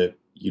months that,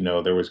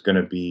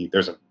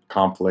 there's a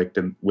conflict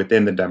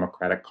within the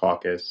Democratic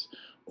caucus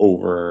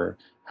over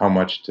how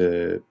much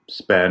to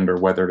spend or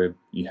whether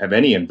to have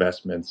any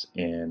investments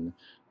in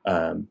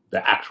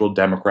the actual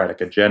Democratic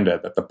agenda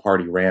that the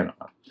party ran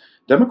on.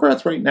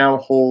 Democrats right now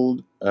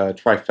hold a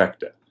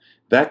trifecta.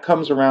 That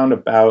comes around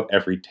about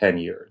every 10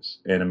 years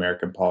in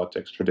American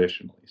politics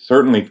traditionally,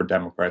 certainly for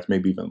Democrats,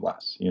 maybe even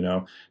less,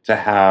 to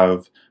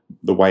have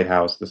the White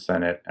House, the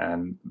Senate,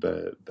 and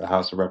the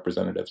House of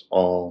Representatives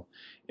all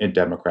in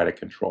Democratic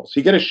control. So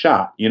you get a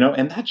shot,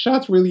 and that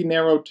shot's really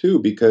narrow too,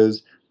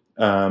 because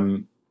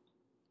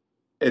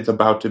it's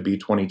about to be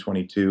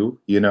 2022,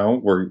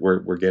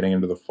 we're getting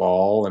into the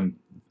fall, and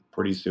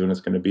pretty soon it's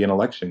going to be an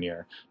election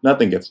year.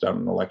 Nothing gets done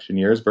in election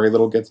years. Very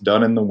little gets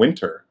done in the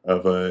winter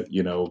of a,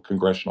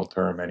 congressional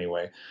term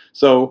anyway.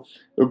 So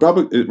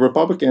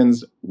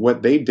Republicans,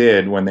 what they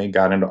did when they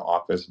got into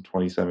office in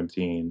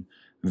 2017,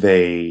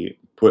 they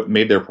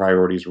made their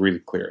priorities really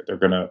clear. They're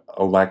going to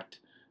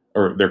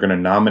they're going to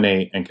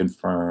nominate and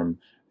confirm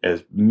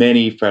as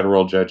many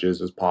federal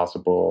judges as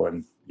possible,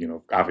 and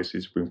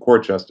obviously Supreme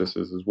Court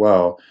justices as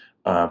well,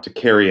 to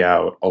carry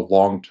out a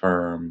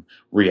long-term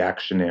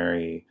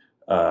reactionary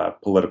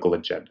political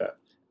agenda.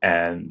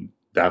 And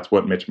that's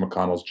what Mitch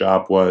McConnell's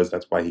job was.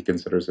 That's why he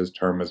considers his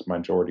term as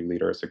majority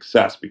leader a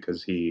success,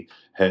 because he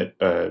had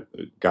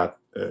got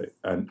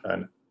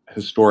an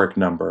historic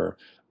number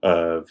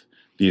of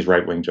these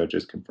right-wing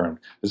judges confirmed.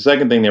 The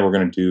second thing they were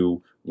going to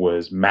do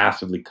was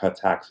massively cut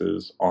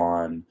taxes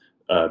on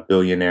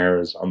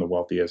billionaires, on the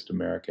wealthiest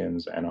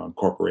Americans, and on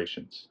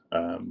corporations,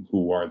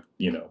 who are,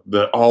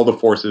 all the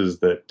forces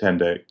that tend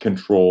to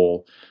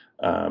control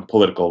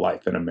political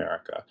life in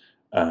America.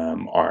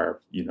 Are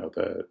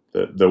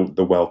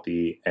the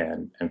wealthy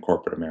and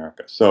corporate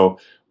America. So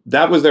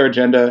that was their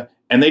agenda,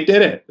 and they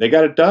did it. They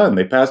got it done.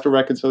 They passed a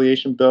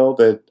reconciliation bill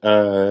that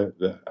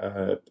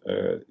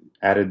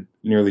added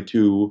nearly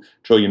 $2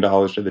 trillion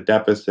to the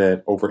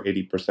deficit. Over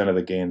 80% of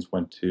the gains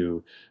went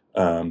to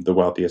the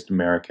wealthiest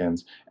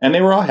Americans, and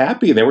they were all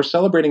happy. They were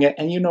celebrating it.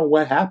 And you know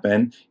what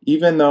happened?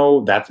 Even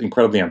though that's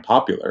incredibly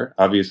unpopular,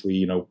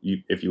 obviously,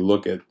 if you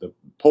look at the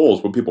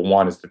polls, what people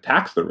want is to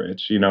tax the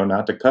rich,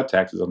 not to cut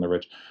taxes on the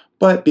rich.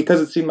 But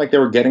because it seemed like they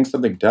were getting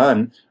something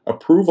done,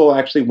 approval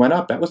actually went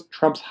up. That was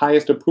Trump's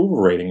highest approval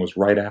rating, was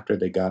right after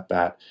they got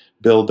that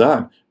bill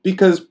done,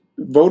 because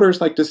voters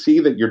like to see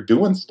that you're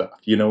doing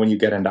stuff, when you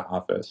get into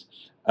office.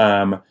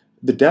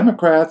 The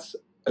Democrats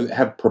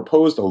have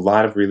proposed a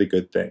lot of really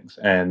good things,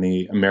 and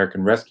the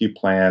American Rescue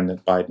Plan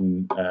that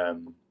Biden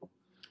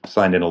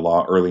signed into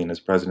law early in his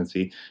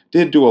presidency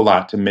did do a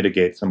lot to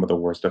mitigate some of the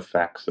worst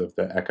effects of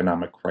the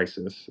economic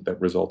crisis that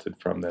resulted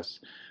from this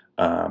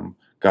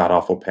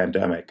god-awful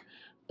pandemic.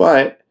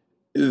 But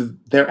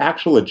their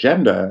actual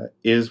agenda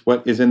is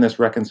what is in this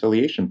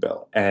reconciliation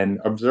bill. And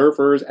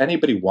observers,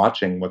 anybody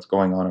watching what's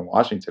going on in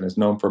Washington, has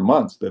known for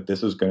months that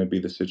this is going to be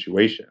the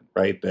situation,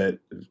 right? That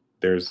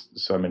there's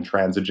some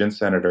intransigent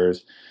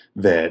senators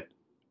that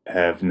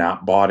have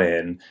not bought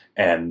in,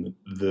 and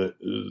the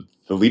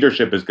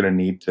leadership is going to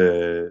need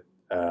to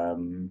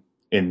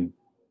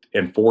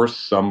enforce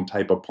some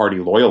type of party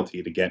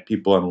loyalty to get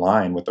people in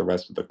line with the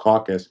rest of the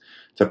caucus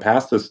to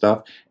pass this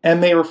stuff.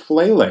 And they are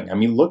flailing. I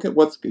mean, look at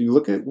what's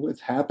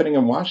happening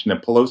in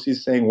Washington.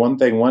 Pelosi's saying one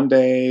thing one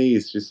day.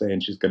 She's saying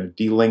she's going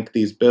to delink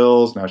these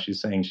bills. Now she's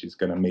saying she's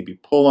going to maybe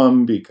pull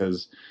them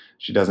because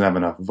she doesn't have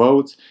enough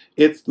votes.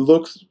 It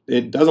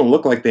doesn't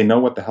look like they know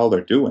what the hell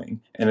they're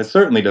doing. And it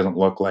certainly doesn't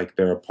look like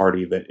they're a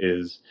party that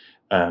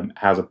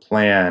has a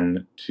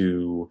plan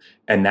to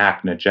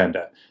enact an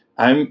agenda.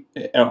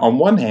 On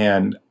one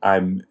hand,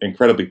 I'm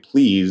incredibly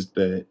pleased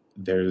that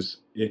there's,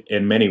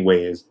 in many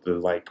ways,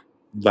 the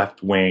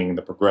left wing,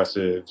 the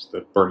progressives,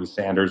 the Bernie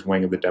Sanders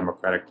wing of the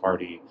Democratic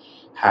Party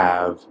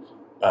have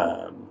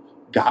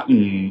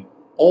gotten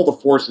all the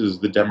forces,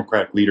 the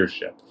Democratic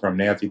leadership, from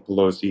Nancy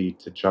Pelosi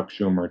to Chuck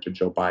Schumer to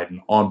Joe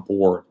Biden, on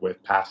board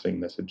with passing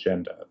this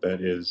agenda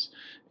that is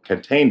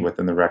contained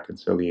within the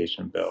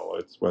reconciliation bill.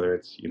 Whether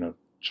it's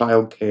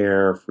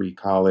childcare, free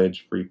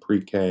college, free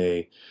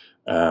pre-K,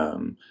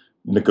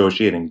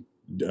 negotiating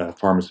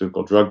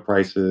pharmaceutical drug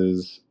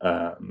prices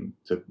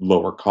to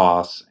lower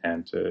costs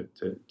and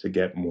to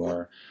get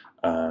more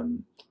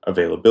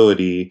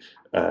availability,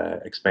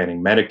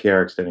 expanding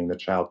Medicare, extending the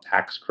child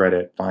tax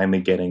credit, finally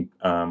getting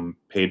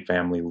paid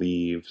family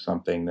leave,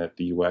 something that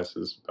the U.S.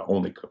 is the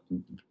only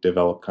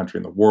developed country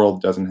in the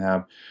world doesn't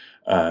have.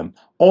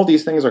 All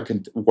these things are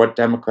what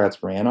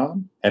Democrats ran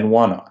on and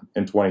won on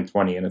in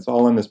 2020, and it's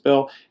all in this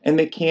bill, and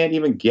they can't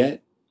even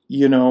get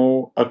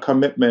a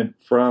commitment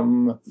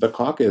from the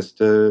caucus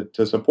to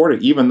support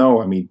it, even though,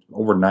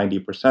 over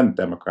 90%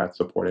 Democrats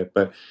support it.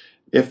 But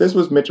if this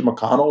was Mitch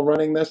McConnell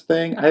running this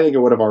thing, I think it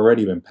would have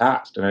already been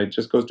passed. And it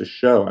just goes to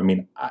show,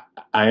 I'm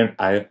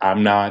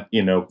not,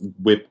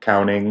 whip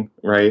counting,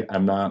 right?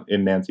 I'm not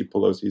in Nancy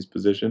Pelosi's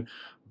position,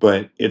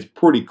 but it's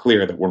pretty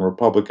clear that when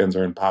Republicans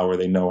are in power,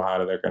 they know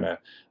how they're going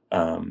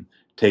to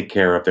take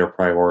care of their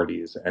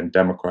priorities, and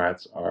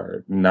Democrats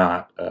are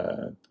not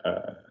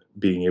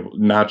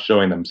not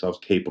showing themselves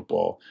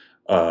capable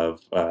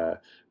of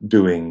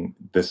doing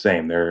the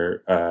same.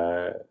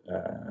 They're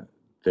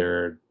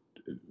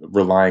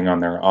relying on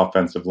their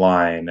offensive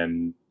line,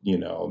 and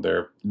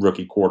their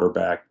rookie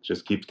quarterback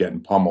just keeps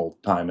getting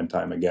pummeled time and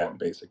time again,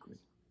 basically.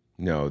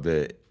 No,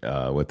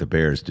 what the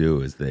Bears do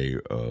is they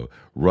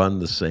run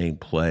the same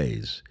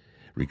plays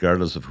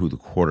regardless of who the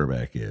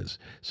quarterback is.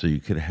 So you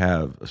could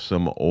have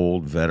some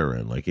old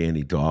veteran like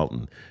Andy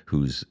Dalton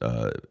who's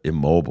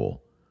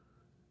immobile,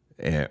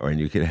 and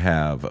you could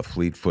have a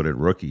fleet-footed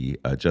rookie,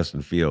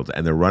 Justin Fields,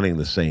 and they're running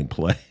the same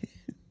play.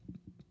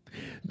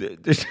 They're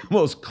the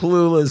most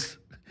clueless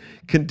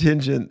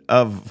contingent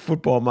of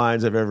football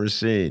minds I've ever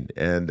seen.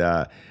 And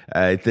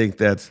I think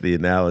that's the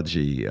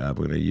analogy I'm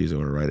going to use. I'm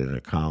going to write it in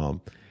a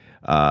column.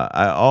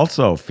 I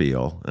also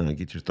feel, and I'll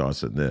get your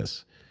thoughts on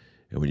this,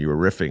 and when you were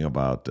riffing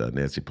about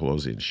Nancy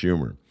Pelosi and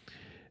Schumer,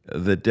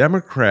 the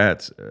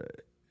Democrats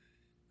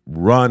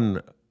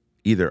run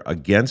either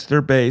against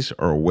their base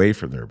or away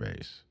from their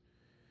base.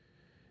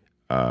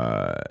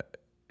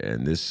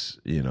 And this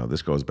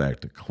goes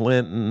back to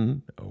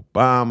Clinton,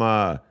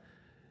 Obama,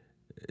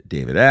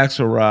 David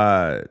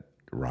Axelrod,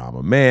 Rahm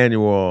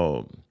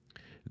Emanuel,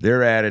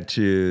 their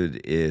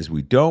attitude is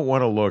we don't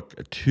want to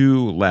look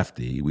too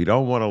lefty. We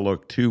don't want to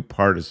look too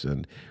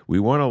partisan. We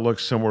want to look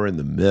somewhere in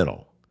the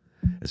middle.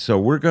 So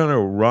we're going to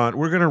run.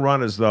 We're going to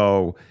run as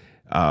though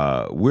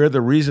we're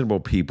the reasonable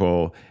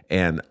people,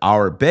 and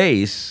our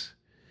base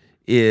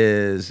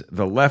is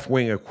the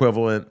left-wing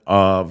equivalent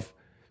of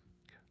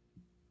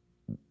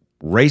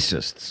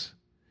racists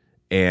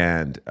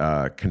and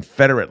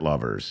Confederate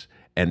lovers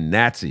and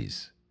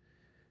Nazis.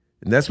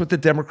 And that's what the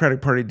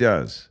Democratic Party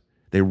does.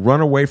 They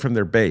run away from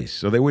their base.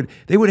 So they would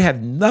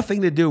have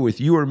nothing to do with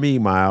you or me,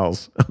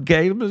 Miles.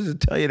 Okay, I'm going to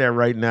tell you that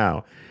right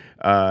now.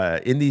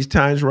 In these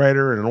Times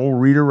writer and an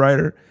old reader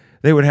writer,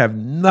 they would have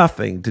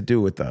nothing to do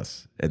with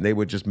us. And they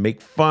would just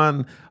make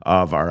fun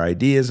of our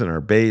ideas and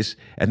our base.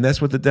 And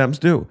that's what the Dems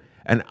do.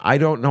 And I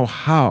don't know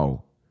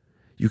how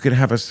you can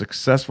have a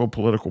successful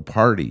political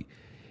party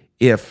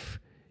if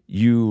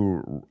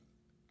you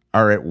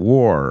are at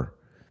war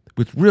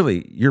with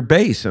really your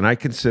base. And I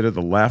consider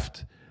the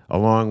left,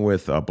 along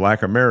with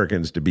Black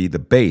Americans, to be the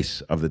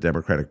base of the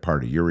Democratic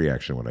Party. Your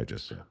reaction to what I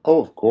just said?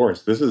 Oh, of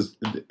course. This is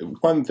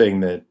one thing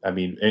that, I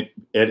mean,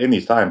 in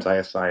these times, I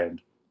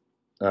assigned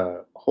a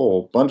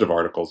whole bunch of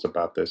articles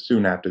about this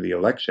soon after the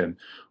election,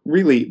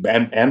 really,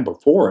 and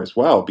before as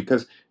well,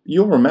 because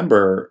you'll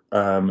remember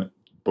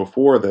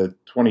before the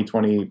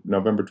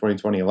November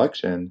 2020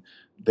 election,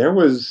 there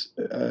was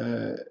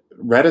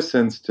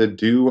reticence to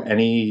do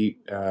any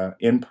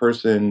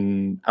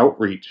in-person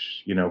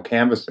outreach,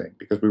 canvassing,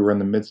 because we were in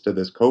the midst of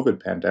this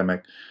COVID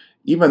pandemic.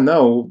 Even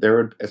though there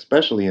were,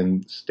 especially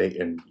in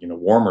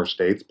warmer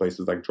states,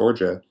 places like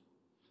Georgia,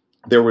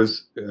 there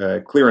was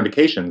clear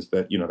indications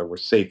that there were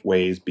safe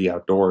ways, be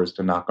outdoors,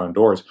 to knock on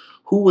doors.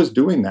 Who was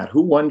doing that?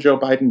 Who won Joe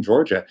Biden,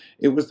 Georgia?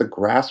 It was the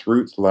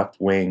grassroots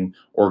left-wing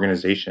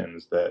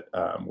organizations that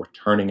were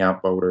turning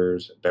out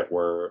voters. That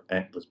were,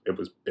 and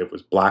it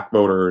was Black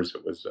voters,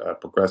 it was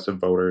progressive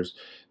voters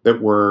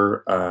that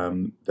were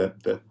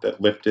that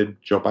lifted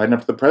Joe Biden up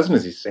to the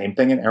presidency. Same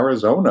thing in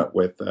Arizona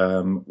with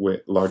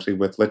largely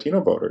with Latino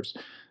voters.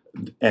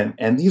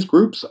 And these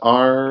groups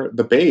are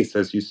the base,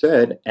 as you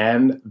said,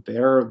 and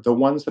they're the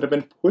ones that have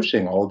been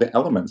pushing all the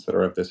elements that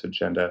are of this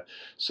agenda.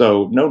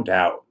 So no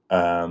doubt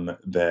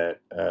that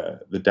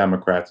the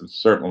Democrats, and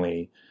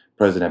certainly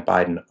President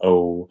Biden,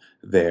 owe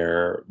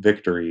their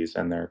victories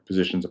and their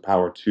positions of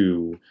power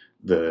to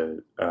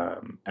the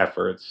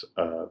efforts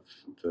of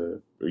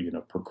the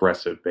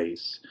progressive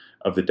base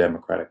of the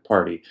Democratic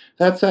Party.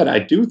 That said, I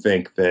do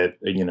think that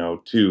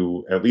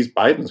to at least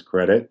Biden's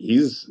credit,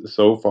 he's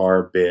so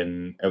far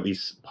been at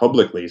least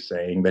publicly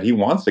saying that he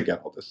wants to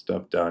get all this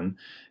stuff done,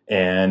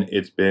 and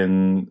it's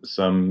been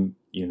some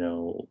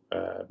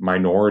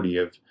minority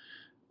of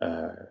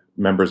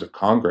members of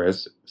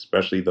Congress,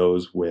 especially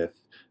those with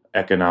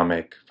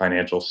economic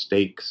financial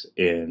stakes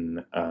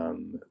in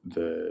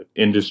the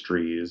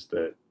industries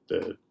that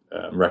the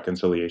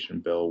reconciliation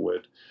bill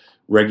would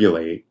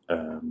regulate,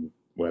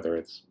 whether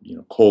it's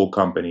coal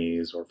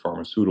companies or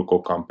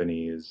pharmaceutical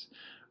companies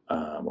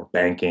or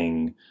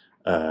banking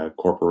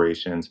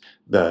corporations.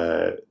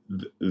 The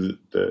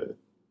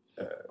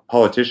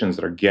politicians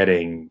that are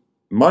getting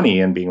money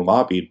and being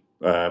lobbied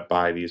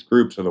by these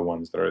groups are the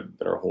ones that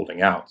are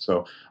holding out.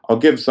 So I'll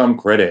give some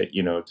credit,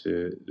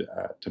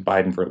 to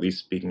Biden for at least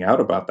speaking out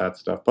about that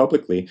stuff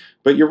publicly.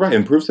 But you're right,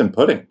 and proof's in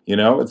pudding.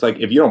 It's like,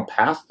 if you don't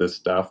pass this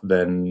stuff,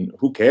 then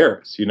who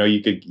cares?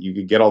 You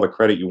could get all the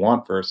credit you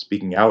want for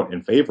speaking out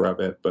in favor of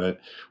it, but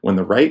when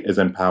the right is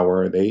in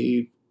power,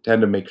 they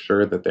tend to make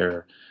sure that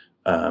their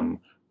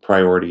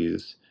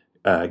priorities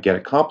get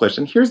accomplished.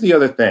 And here's the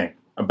other thing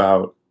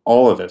about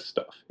all of this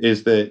stuff,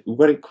 is that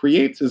what it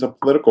creates is a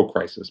political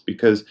crisis,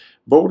 because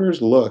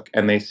voters look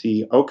and they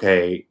see,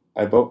 okay,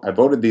 I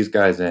voted these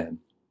guys in,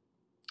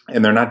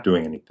 and they're not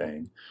doing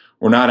anything.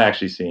 We're not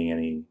actually seeing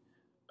any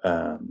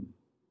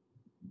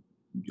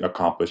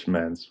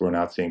accomplishments. We're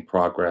not seeing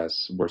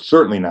progress. We're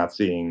certainly not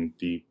seeing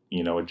the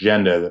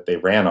agenda that they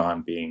ran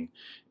on being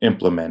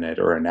implemented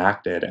or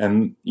enacted.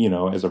 And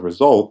as a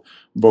result,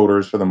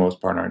 voters for the most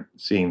part aren't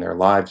seeing their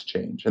lives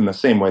change in the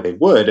same way they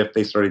would if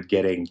they started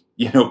getting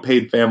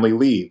paid family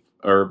leave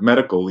or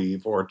medical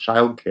leave or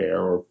childcare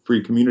or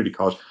free community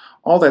college.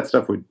 All that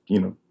stuff would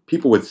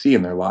people would see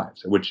in their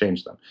lives. It would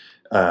change them.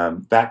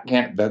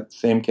 That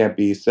same can't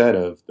be said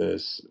of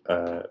this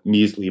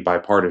measly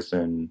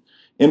bipartisan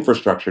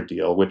infrastructure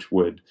deal, which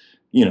would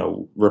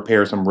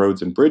repair some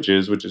roads and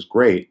bridges, which is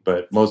great,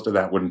 but most of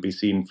that wouldn't be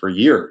seen for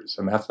years,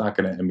 and that's not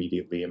going to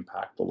immediately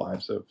impact the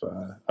lives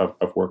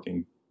of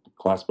working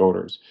class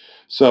voters.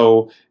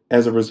 So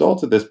as a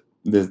result of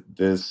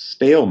this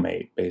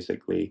stalemate,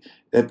 basically,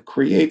 it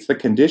creates the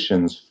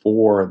conditions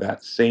for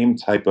that same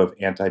type of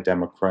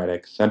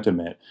anti-democratic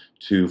sentiment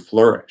to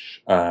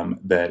flourish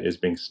that is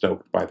being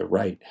stoked by the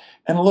right.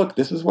 And look,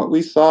 this is what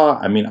we saw.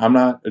 I mean, I'm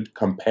not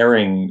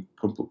comparing,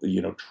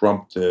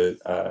 Trump to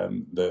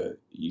the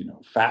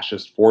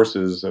fascist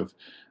forces of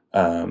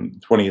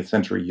 20th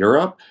century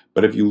Europe.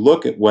 But if you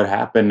look at what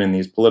happened in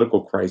these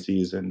political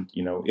crises in,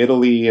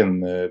 Italy in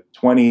the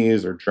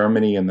 20s or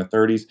Germany in the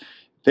 30s,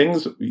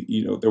 things,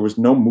 there was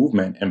no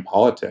movement in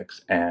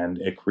politics, and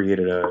it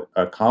created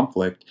a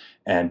conflict,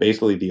 and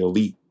basically the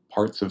elite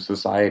parts of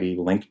society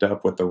linked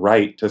up with the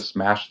right to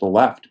smash the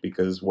left,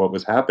 because what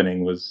was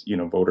happening was,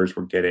 voters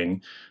were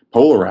getting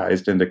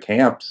polarized into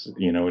camps,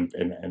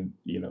 and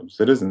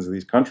citizens of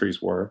these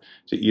countries were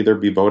to either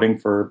be voting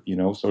for,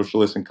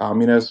 socialists and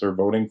communists, or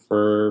voting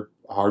for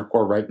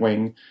hardcore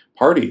right-wing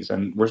parties.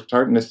 And we're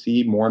starting to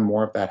see more and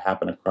more of that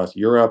happen across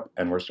Europe,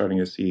 and we're starting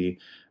to see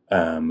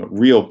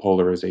real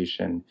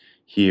polarization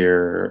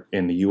here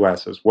in the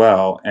U.S. as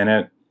well.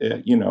 And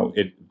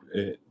it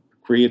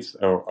creates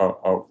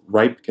a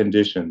ripe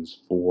conditions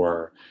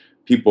for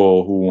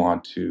people who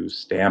want to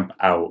stamp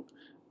out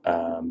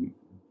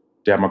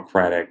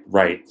democratic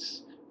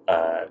rights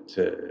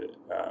to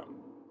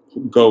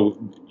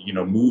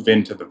move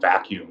into the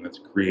vacuum that's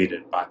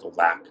created by the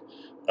lack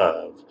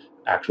of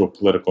actual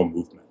political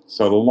movement.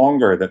 So the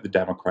longer that the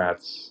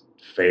Democrats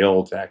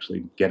fail to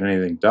actually get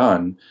anything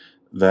done,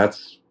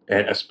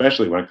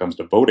 especially when it comes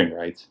to voting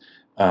rights,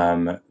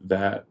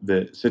 that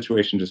the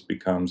situation just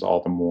becomes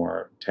all the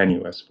more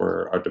tenuous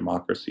for our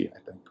democracy, I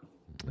think.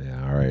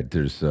 Yeah, all right.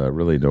 There's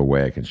really no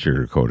way I can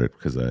sugarcoat it,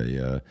 because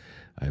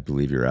I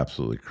believe you're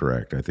absolutely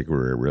correct. I think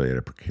we're really at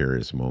a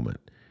precarious moment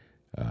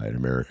in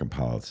American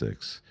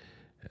politics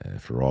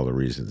for all the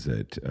reasons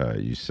that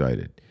you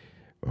cited.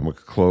 I'm going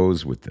to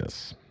close with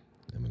this.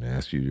 I'm going to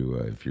ask you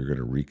if you're going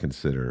to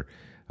reconsider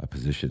a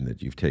position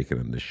that you've taken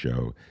on this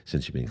show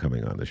since you've been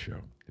coming on the show,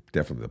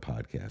 definitely the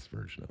podcast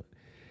version of it.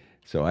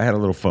 So I had a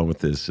little fun with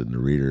this in the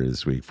Reader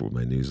this week for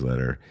my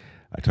newsletter.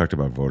 I talked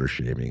about voter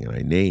shaming, and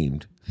I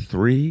named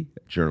 3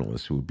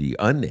 journalists who would be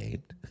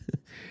unnamed.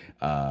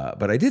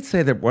 But I did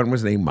say that one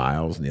was named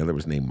Miles, and the other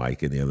was named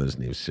Mike, and the other was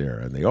named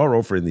Sarah. And they all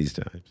wrote for In These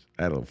Times.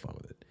 I had a little fun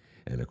with it.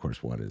 And, of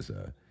course, one is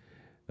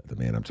the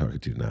man I'm talking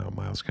to now,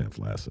 Miles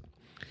Kampf-Lassin.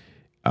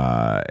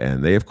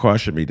 And they have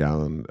cautioned me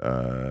down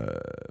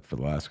for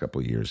the last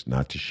couple of years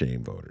not to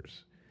shame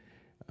voters.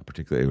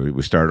 Particularly,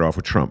 we started off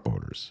with Trump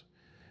voters.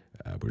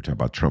 We were talking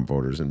about Trump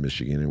voters in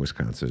Michigan and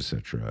Wisconsin, et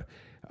cetera.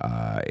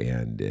 I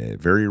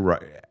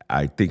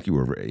think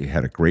you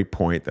had a great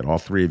point that all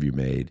 3 of you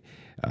made,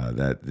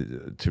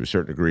 that to a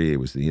certain degree it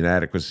was the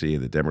inadequacy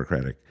of the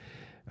Democratic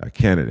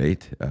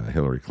candidate,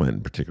 Hillary Clinton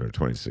in particular,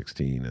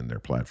 2016, and their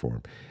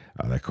platform,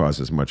 that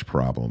caused as much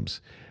problems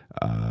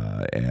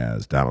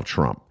as Donald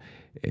Trump.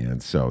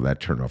 And so that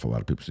turned off a lot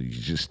of people. So you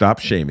just stop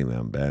shaming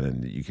them, Ben,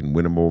 and you can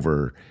win them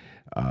over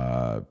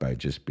by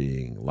just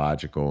being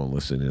logical and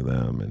listening to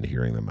them and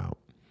hearing them out.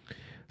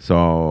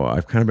 So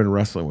I've kind of been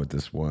wrestling with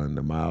this one,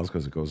 the Miles,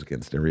 because it goes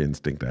against every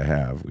instinct I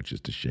have, which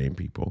is to shame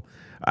people.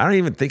 I don't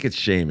even think it's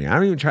shaming.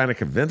 I'm even trying to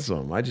convince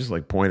them. I just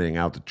like pointing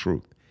out the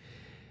truth.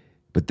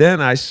 But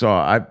then I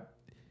saw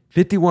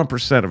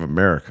 51% of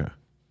America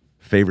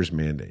favors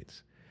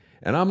mandates.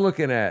 And I'm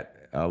looking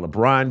at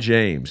LeBron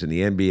James in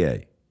the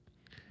NBA,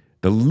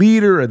 the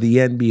leader of the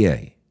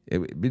NBA.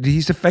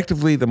 He's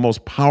effectively the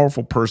most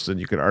powerful person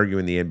you could argue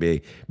in the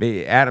NBA.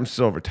 Maybe Adam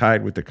Silver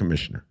tied with the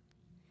commissioner.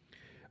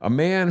 A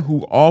man who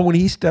when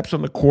he steps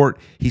on the court,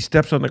 he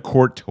steps on the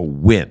court to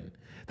win.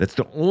 That's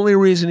the only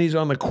reason he's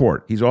on the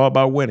court. He's all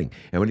about winning.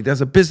 And when he does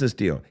a business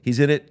deal, he's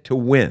in it to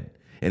win.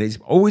 And he's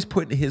always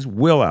putting his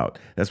will out.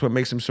 That's what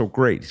makes him so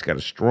great. He's got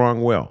a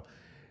strong will.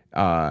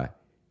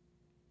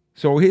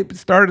 So he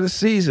started the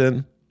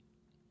season.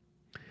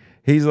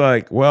 He's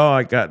like,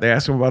 well, they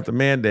asked him about the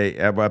mandate,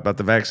 about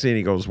the vaccine.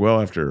 He goes, well,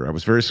 I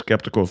was very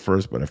skeptical at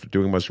first, but after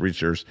doing much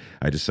research,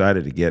 I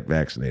decided to get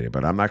vaccinated.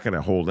 But I'm not going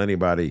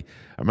to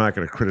I'm not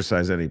going to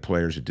criticize any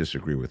players who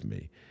disagree with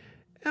me.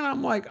 And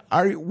I'm like,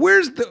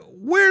 where's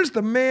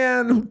the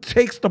man who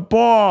takes the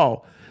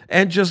ball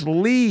and just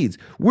leads?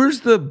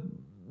 Where's the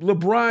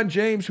LeBron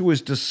James who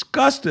is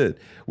disgusted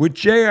with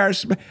J.R.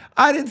 Smith?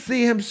 I didn't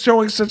see him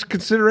showing such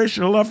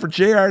consideration and love for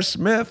J.R.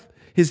 Smith,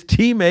 his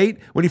teammate,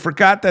 when he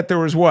forgot that there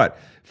was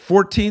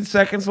 14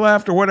 seconds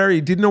left or whatever.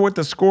 He didn't know what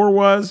the score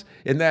was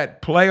in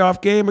that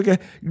playoff game again.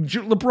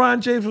 LeBron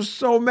James was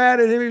so mad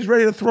at him, he was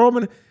ready to throw him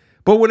in.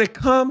 But when it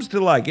comes to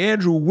like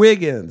Andrew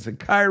Wiggins and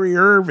Kyrie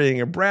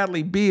Irving and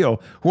Bradley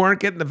Beal, who aren't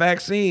getting the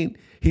vaccine,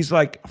 he's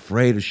like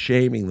afraid of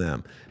shaming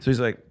them. So he's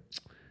like,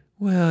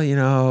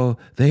 well,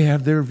 they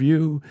have their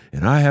view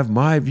and I have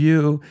my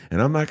view,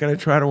 and I'm not going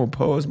to try to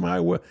impose my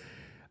will.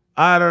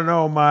 I don't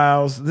know,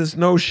 Miles. This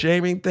no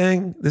shaming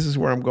thing, this is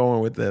where I'm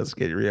going with this.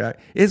 Get your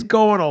reaction. It's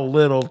going a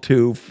little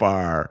too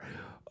far.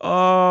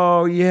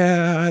 Oh,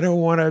 yeah, I don't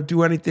want to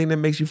do anything that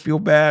makes you feel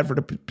bad for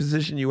the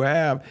position you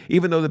have,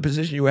 even though the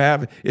position you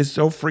have is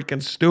so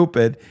freaking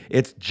stupid,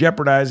 it's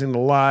jeopardizing the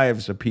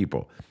lives of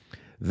people.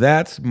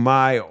 That's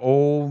my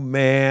old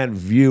man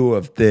view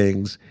of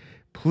things.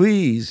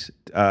 Please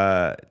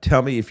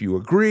tell me if you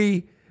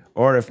agree,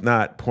 or if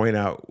not, point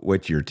out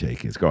what your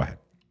take is. Go ahead.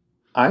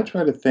 I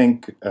try to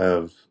think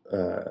of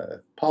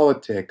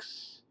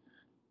politics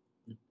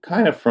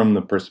kind of from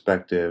the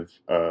perspective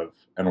of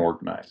an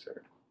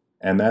organizer.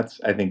 And that's,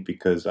 I think,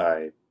 because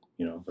I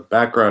the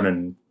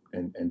background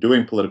and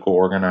doing political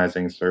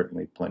organizing,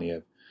 certainly plenty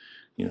of,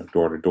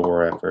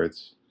 door-to-door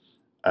efforts.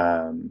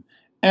 And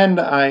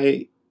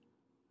I,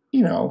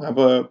 have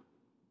a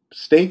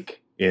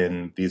stake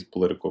in these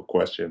political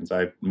questions.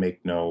 I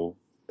make no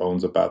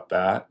bones about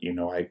that.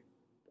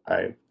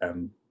 I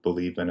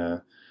believe in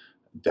a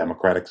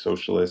democratic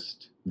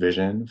socialist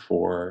vision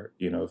for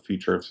the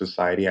future of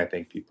society. I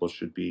think people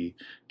should be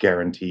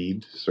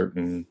guaranteed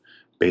certain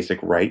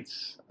basic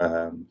rights,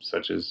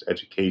 such as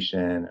education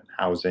and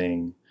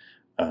housing,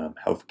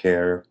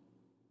 healthcare,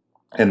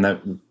 and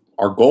that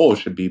our goal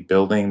should be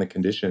building the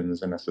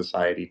conditions in a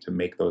society to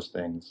make those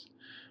things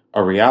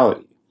a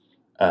reality.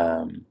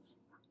 And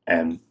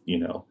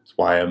it's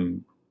why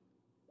I'm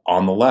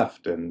on the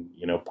left and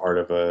part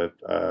of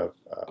a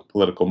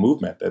political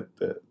movement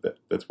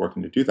that's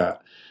working to do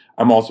that.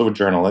 I'm also a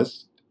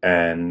journalist,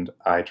 and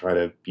I try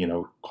to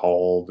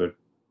call the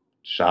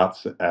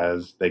shots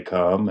as they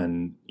come,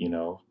 and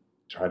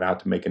try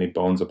not to make any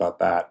bones about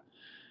that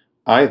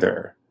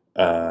either.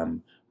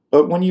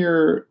 But when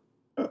you're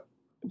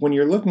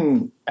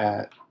looking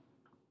at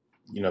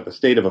the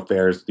state of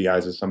affairs through the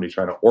eyes of somebody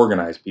trying to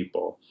organize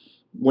people,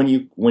 when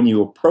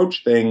you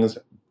approach things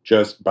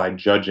just by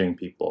judging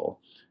people,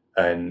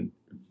 and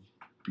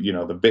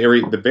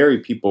the very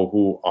people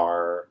who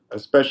are,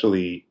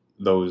 especially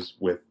those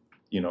with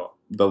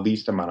the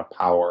least amount of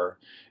power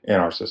in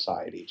our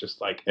society, just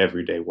like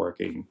everyday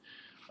working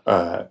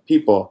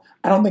people,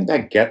 I don't think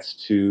that gets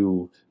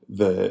to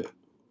the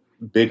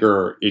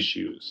bigger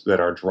issues that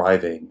are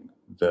driving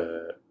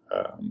the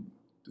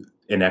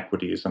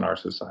inequities in our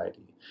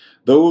society.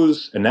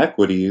 Those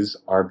inequities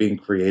are being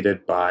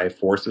created by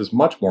forces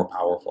much more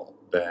powerful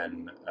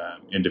than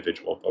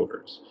individual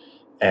voters.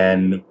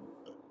 And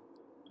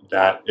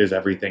that is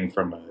everything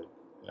from a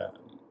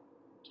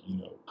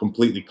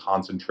completely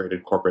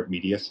concentrated corporate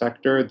media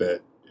sector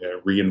that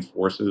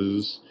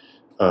reinforces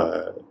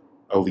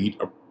elite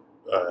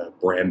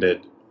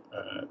branded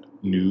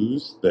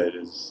news that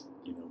is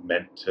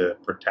meant to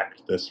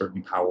protect the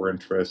certain power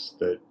interests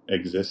that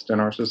exist in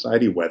our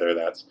society, whether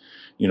that's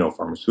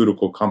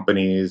pharmaceutical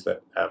companies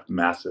that have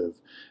massive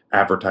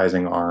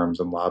advertising arms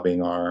and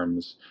lobbying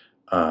arms,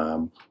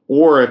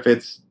 or if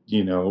it's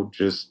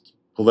just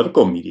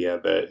political media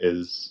that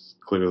is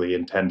clearly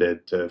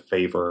intended to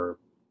favor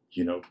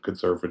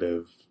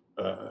conservative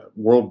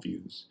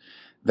worldviews.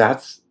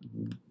 That's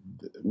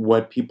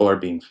what people are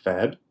being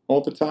fed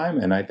all the time,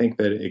 and I think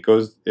that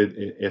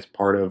it's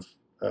part of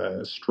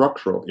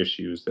structural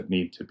issues that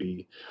need to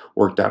be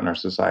worked out in our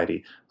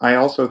society. I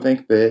also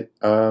think that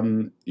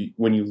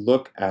when you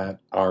look at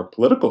our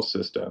political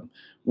system,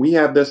 we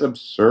have this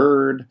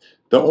absurd.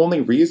 The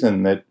only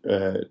reason that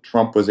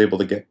Trump was able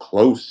to get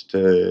close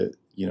to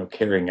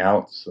carrying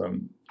out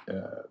some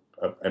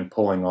and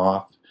pulling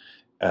off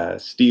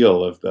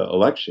steal of the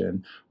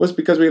election was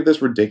because we have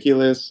this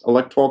ridiculous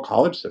electoral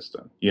college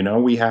system.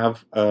 We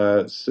have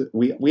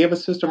we have a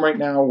system right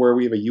now where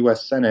we have a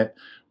U.S. Senate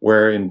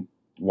where in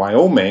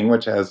Wyoming,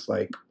 which has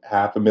like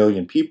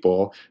 500,000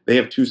 people, they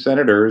have 2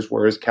 senators,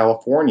 whereas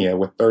California,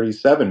 with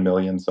 37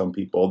 million some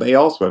people, they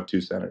also have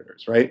 2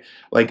 senators, right?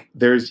 Like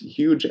there's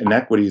huge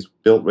inequities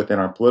built within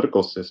our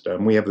political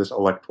system. We have this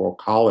electoral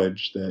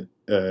college that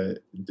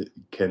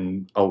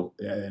can,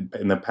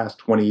 in the past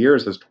 20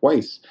 years, has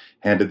twice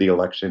handed the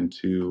election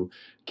to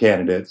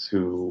candidates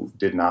who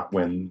did not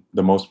win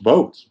the most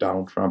votes,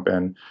 Donald Trump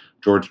and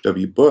George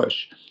W.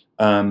 Bush.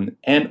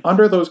 And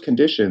under those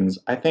conditions,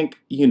 I think,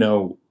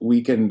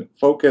 we can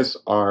focus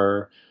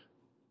our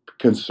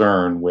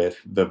concern with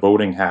the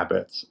voting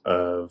habits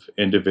of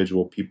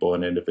individual people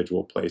in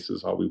individual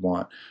places all we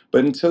want.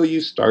 But until you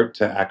start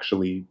to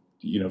actually,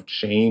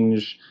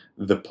 change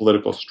the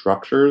political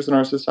structures in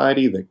our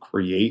society that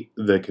create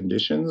the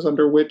conditions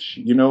under which,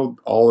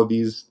 all of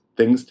these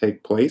things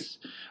take place,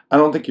 I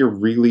don't think you're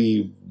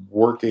really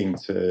working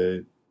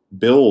to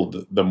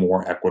build the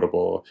more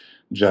equitable,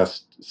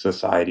 just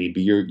society,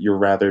 but you're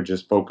rather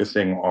just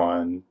focusing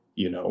on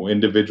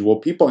individual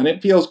people, and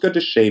it feels good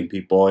to shame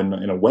people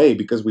in a way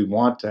because we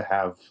want to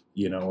have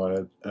we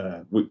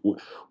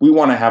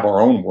want to have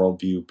our own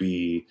worldview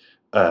be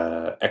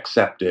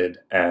accepted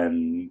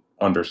and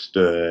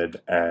understood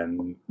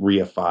and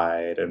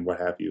reified and what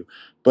have you,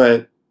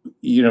 but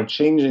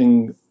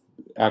changing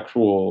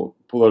actual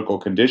political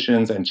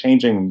conditions and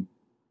changing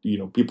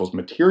people's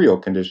material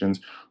conditions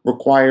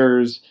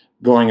requires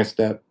going a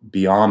step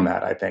beyond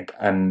that, I think.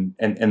 And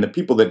the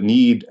people that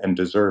need and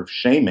deserve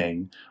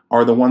shaming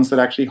are the ones that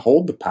actually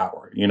hold the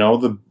power.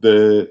 The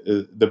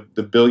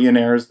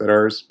billionaires that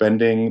are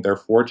spending their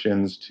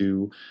fortunes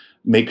to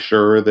make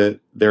sure that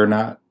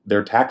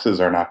their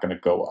taxes are not going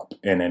to go up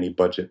in any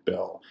budget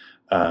bill.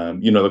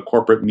 The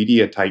corporate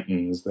media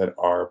titans that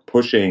are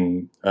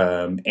pushing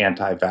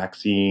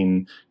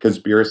anti-vaccine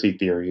conspiracy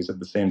theories at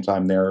the same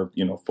time they're,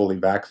 fully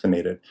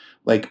vaccinated.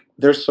 Like,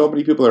 there's so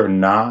many people that are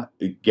not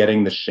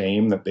getting the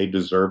shame that they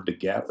deserve to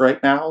get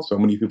right now. So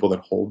many people that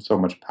hold so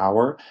much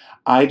power.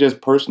 I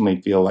just personally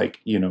feel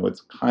like,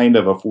 it's kind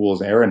of a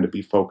fool's errand to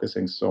be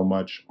focusing so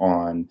much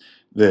on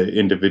the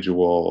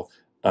individual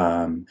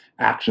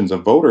actions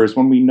of voters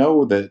when we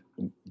know that,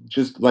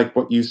 just like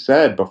what you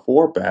said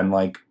before, Ben,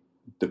 like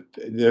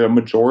the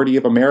majority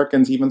of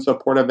Americans even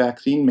support a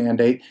vaccine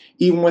mandate,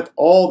 even with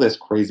all this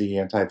crazy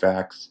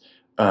anti-vax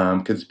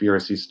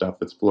conspiracy stuff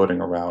that's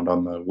floating around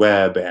on the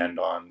web and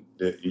on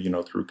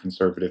through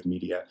conservative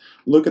media.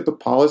 Look at the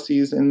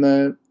policies in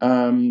the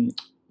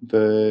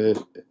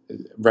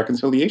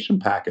reconciliation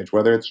package,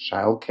 whether it's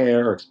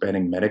childcare or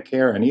expanding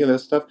Medicare, any of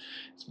this stuff.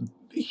 It's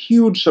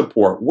huge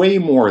support, way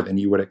more than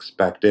you would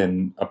expect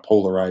in a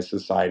polarized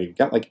society. You've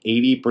got like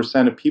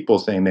 80% of people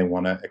saying they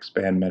want to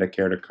expand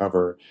Medicare to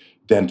cover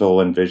dental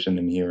and vision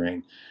and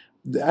hearing.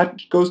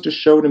 That goes to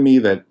show to me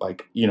that,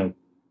 like,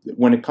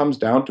 when it comes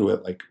down to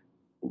it, like,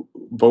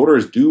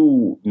 voters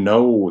do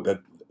know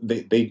that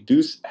they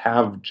do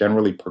have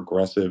generally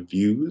progressive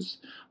views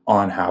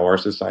on how our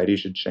society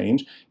should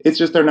change. It's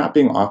just they're not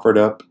being offered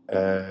up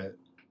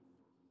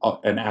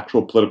an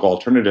actual political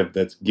alternative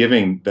that's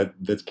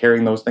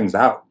carrying those things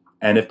out.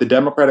 And if the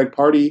Democratic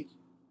Party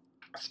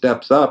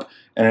steps up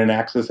and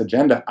enacts this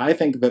agenda, I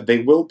think that they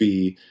will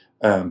be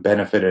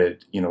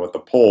benefited, at the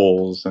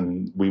polls,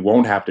 and we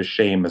won't have to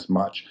shame as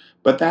much.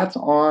 But that's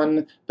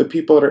on the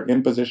people that are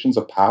in positions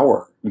of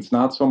power. It's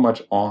not so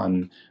much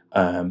on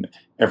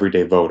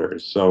everyday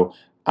voters. So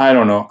I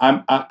don't know.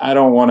 I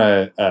don't want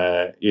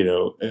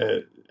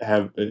to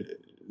have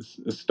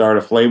start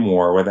a flame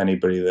war with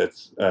anybody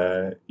that's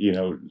in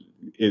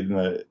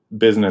the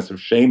business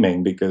of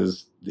shaming,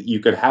 because you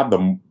could have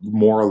the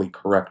morally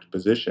correct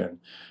position,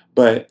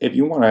 but if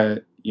you want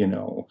to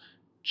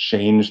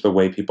change the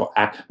way people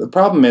act, the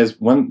problem is,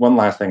 one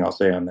last thing I'll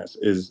say on this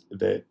is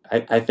that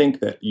I think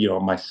that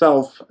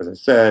myself, as I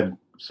said,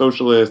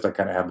 socialist, I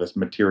kind of have this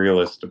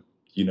materialist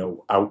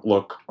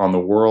outlook on the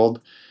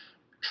world.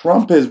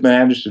 Trump has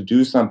managed to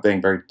do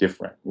something very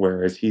different,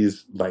 whereas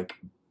he's like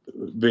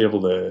be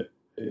able to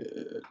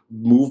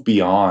move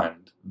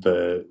beyond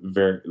the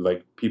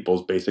very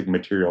people's basic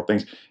material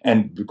things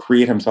and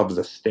create himself as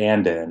a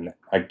stand-in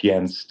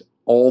against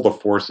all the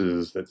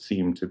forces that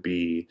seem to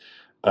be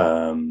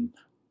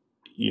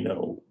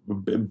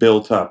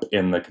built up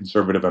in the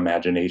conservative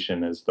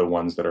imagination as the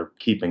ones that are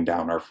keeping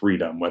down our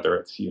freedom, whether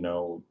it's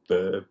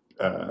the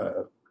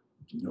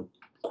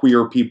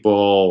queer people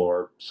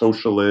or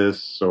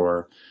socialists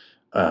or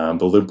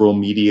the liberal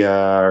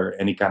media or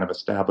any kind of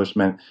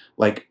establishment.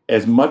 Like,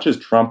 as much as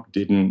Trump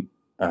didn't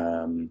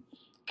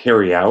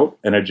carry out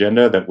an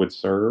agenda that would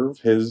serve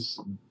his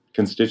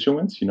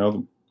constituents,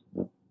 the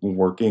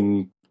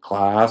working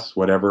class,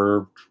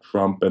 whatever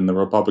Trump and the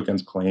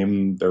Republicans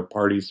claim their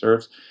party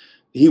serves,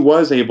 he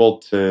was able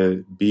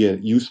to be a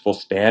useful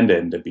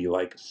stand-in to be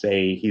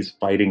say he's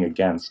fighting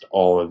against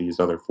all of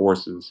these other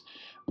forces.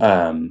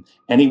 And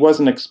he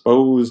wasn't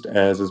exposed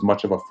as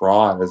much of a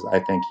fraud as I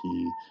think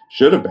he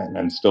should have been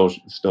and still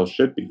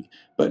should be.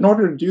 But in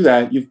order to do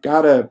that, you've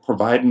got to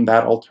provide him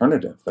that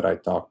alternative that I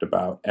talked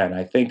about. And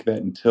I think that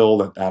until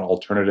that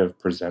alternative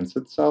presents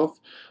itself,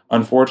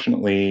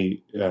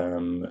 unfortunately,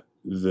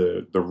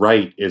 the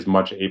right is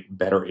much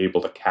better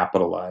able to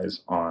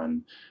capitalize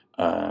on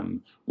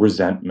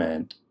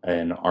resentment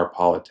in our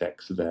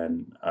politics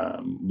than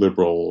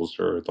liberals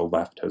or the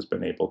left has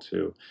been able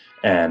to.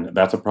 And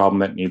that's a problem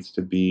that needs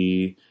to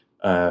be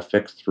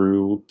fixed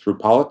through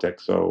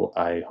politics. So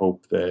I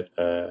hope that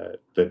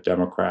the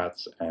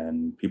Democrats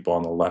and people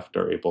on the left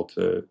are able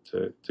to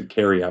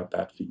carry out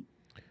that feat.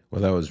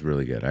 Well, that was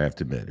really good. I have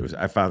to admit,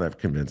 I found that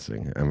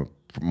convincing. I'm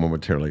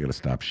momentarily going to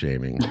stop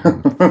shaming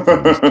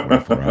for these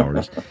 24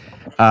 hours.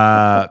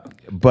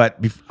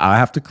 But I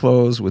have to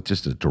close with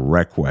just a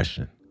direct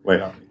question.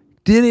 Wait on me.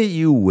 Didn't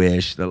you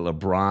wish that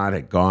LeBron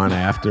had gone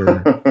after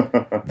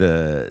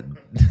the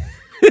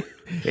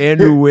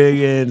Andrew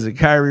Wiggins and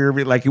Kyrie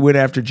Irving like he went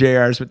after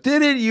J.R. Smith?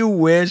 Didn't you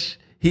wish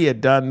he had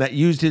done that,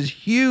 used his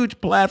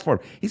huge platform?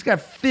 He's got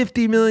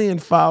 50 million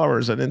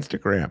followers on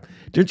Instagram.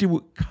 Didn't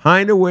you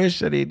kind of wish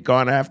that he'd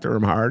gone after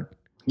him hard?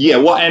 Yeah,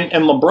 well, and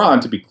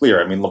LeBron, to be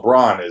clear, I mean,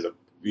 LeBron is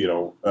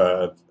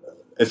a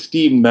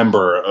esteemed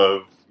member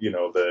of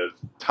the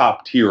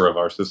top tier of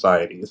our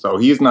society. So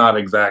he's not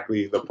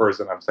exactly the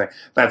person I'm saying.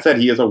 That said,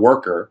 he is a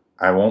worker.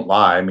 I won't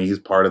lie. I mean, he's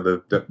part of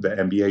the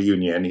NBA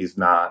union. He's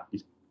not,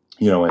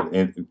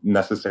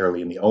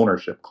 necessarily in the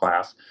ownership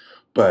class,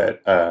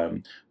 but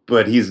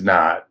he's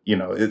not.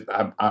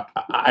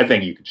 I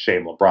think you could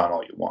shame LeBron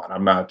all you want.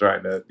 I'm not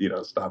trying to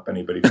stop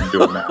anybody from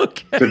doing that.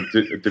 Okay.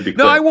 to be clear.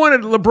 No, I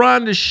wanted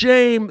LeBron to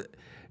shame.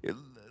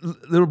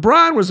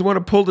 LeBron was the one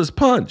who pulled his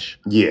punch.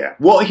 Yeah.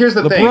 Well, here's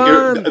the thing.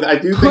 I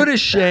do could have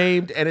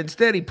shamed, and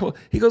instead he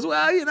goes,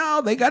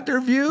 well, they got their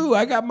view.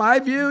 I got my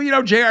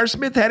view. J.R.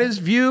 Smith had his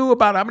view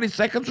about how many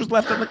seconds was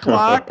left on the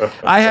clock.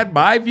 I had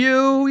my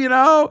view,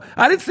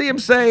 I didn't see him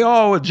say,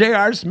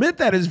 J.R. Smith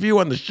had his view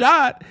on the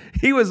shot.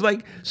 He was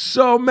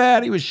so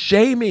mad. He was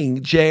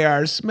shaming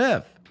J.R.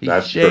 Smith.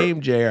 He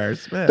shamed J.R.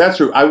 Smith. That's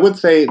true. I would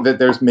say that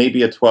there's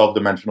maybe a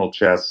 12-dimensional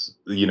chess,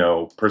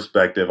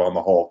 perspective on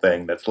the whole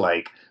thing. That's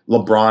like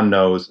LeBron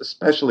knows,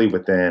 especially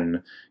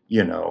within,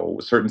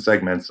 certain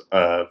segments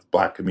of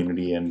Black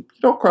community and,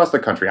 across the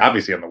country,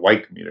 obviously in the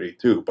white community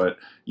too. But,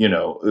 in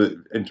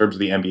terms of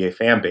the NBA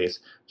fan base,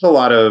 there's a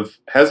lot of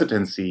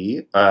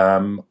hesitancy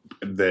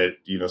that,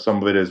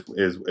 some of it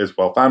is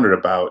well-founded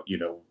about,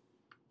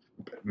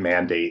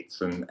 mandates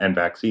and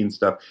vaccine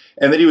stuff.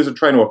 And that he was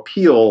trying to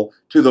appeal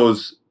to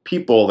those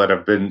people that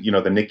have been,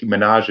 the Nicki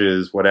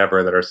Minaj's,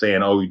 whatever, that are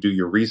saying, oh, you do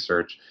your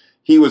research.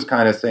 He was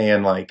kind of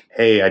saying like,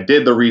 hey, I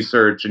did the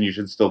research and you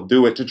should still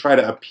do it, to try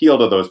to appeal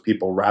to those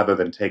people rather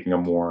than taking a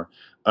more,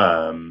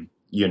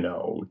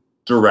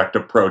 direct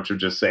approach of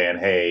just saying,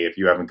 hey, if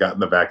you haven't gotten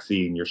the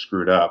vaccine, you're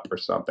screwed up or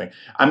something.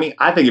 I mean,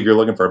 I think if you're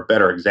looking for a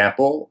better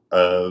example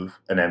of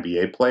an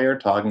NBA player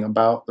talking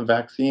about the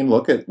vaccine,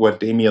 look at what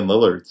Damian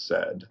Lillard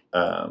said,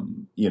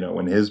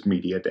 in his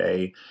media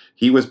day.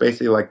 He was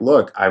basically like,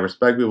 look, I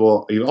respect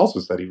people. He also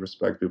said he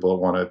respects people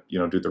who want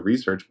to, do the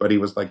research, but he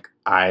was like,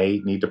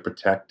 I need to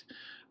protect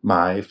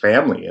my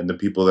family and the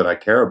people that I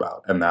care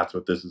about. And that's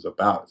what this is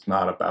about. It's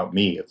not about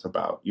me. It's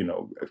about,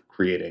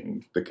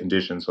 creating the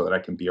conditions so that I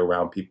can be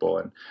around people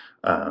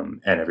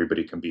and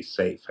everybody can be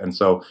safe. And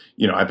so,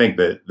 I think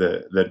that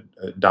the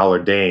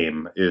Dollar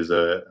Dame is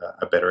a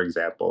better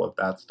example of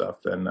that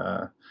stuff than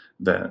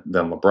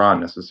LeBron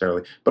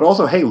necessarily. But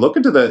also, hey, look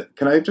into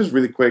can I just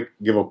really quick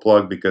give a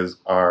plug, because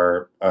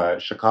our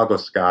Chicago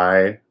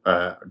Sky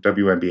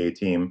WNBA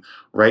team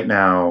right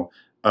now,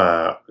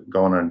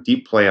 going on a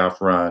deep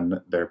playoff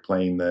run. They're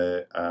playing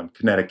the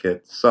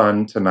Connecticut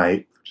Sun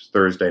tonight, which is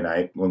Thursday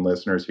night. When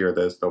listeners hear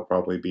this, they'll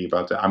probably be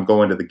about to. I'm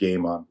going to the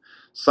game on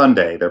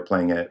Sunday. They're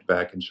playing it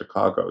back in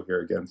Chicago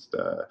here against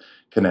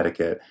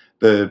Connecticut.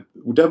 The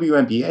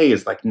WNBA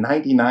is like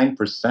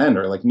 99%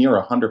 or like near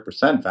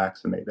 100%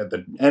 vaccinated.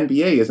 The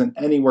NBA isn't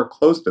anywhere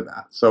close to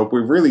that. So if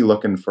we're really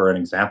looking for an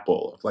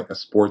example of like a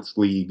sports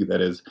league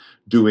that is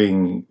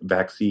doing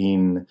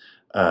vaccine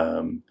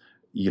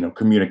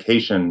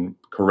communication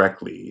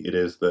correctly, it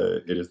is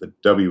the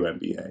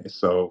WNBA.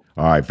 So,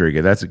 all right, very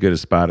good. That's as good a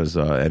spot as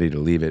Eddie to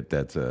leave it.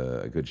 That's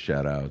a good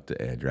shout out,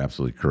 and you're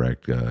absolutely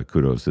correct.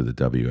 Kudos to the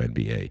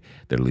WNBA.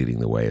 They're leading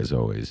the way as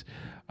always.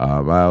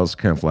 Miles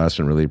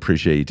Kampf-Lassin, really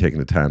appreciate you taking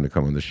the time to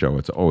come on the show.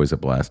 It's always a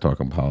blast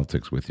talking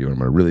politics with you. I'm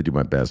going to really do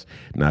my best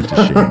not to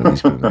shame, at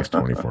least for the next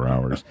 24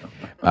 hours.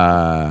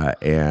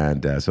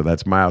 So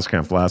that's Miles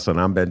Kampf-Lassin.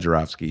 I'm Ben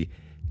Jarofsky.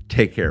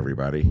 Take care,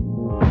 everybody.